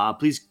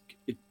 Please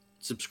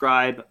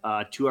subscribe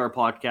to our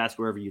podcast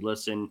wherever you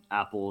listen,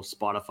 Apple,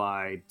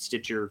 Spotify,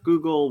 Stitcher,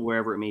 Google,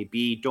 wherever it may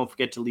be. Don't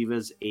forget to leave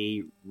us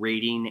a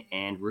rating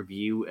and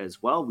review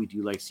as well. We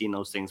do like seeing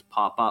those things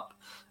pop up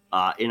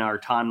in our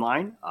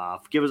timeline.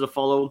 Give us a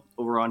follow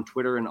over on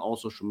Twitter and all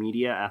social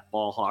media at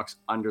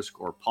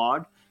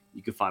ballhawks_pod.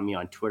 You can find me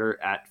on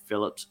Twitter at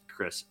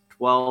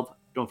PhillipsChris12.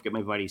 Don't forget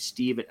my buddy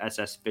Steve at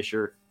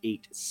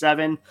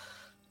SSFisher87.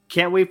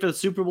 Can't wait for the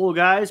Super Bowl,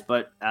 guys,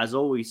 but as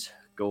always,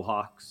 go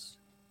Hawks.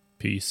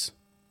 Peace.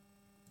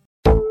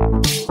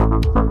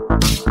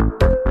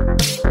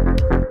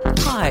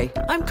 Hi,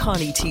 I'm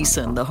Connie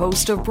Thiessen, the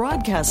host of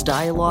Broadcast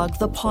Dialogue,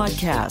 the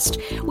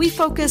podcast. We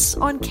focus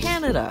on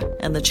Canada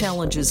and the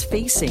challenges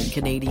facing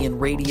Canadian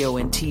radio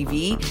and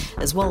TV,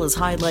 as well as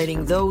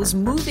highlighting those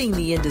moving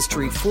the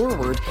industry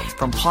forward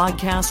from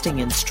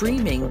podcasting and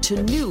streaming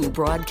to new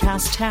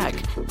broadcast tech.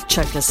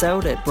 Check us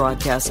out at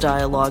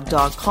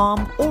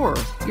broadcastdialogue.com or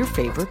your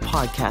favorite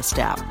podcast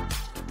app.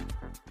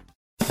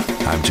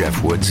 I'm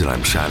Jeff Woods, and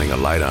I'm shining a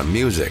light on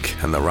music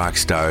and the rock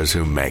stars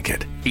who make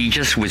it. He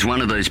just was one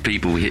of those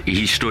people,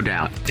 he stood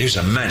out. He was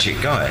a magic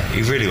guy.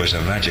 He really was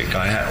a magic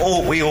guy.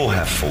 We all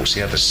have faults. He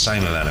had the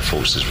same amount of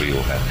faults as we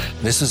all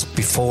have. This was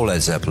before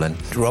Led Zeppelin.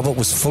 Robert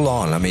was full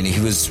on. I mean, he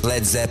was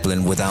Led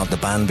Zeppelin without the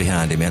band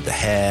behind him. He had the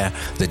hair,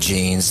 the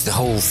jeans, the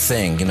whole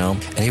thing, you know.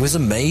 And he was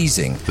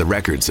amazing. The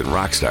Records and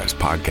Rockstars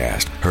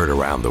podcast, heard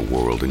around the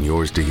world and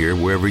yours to hear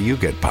wherever you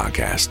get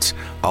podcasts.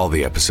 All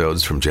the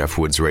episodes from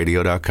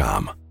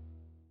JeffWoodsRadio.com.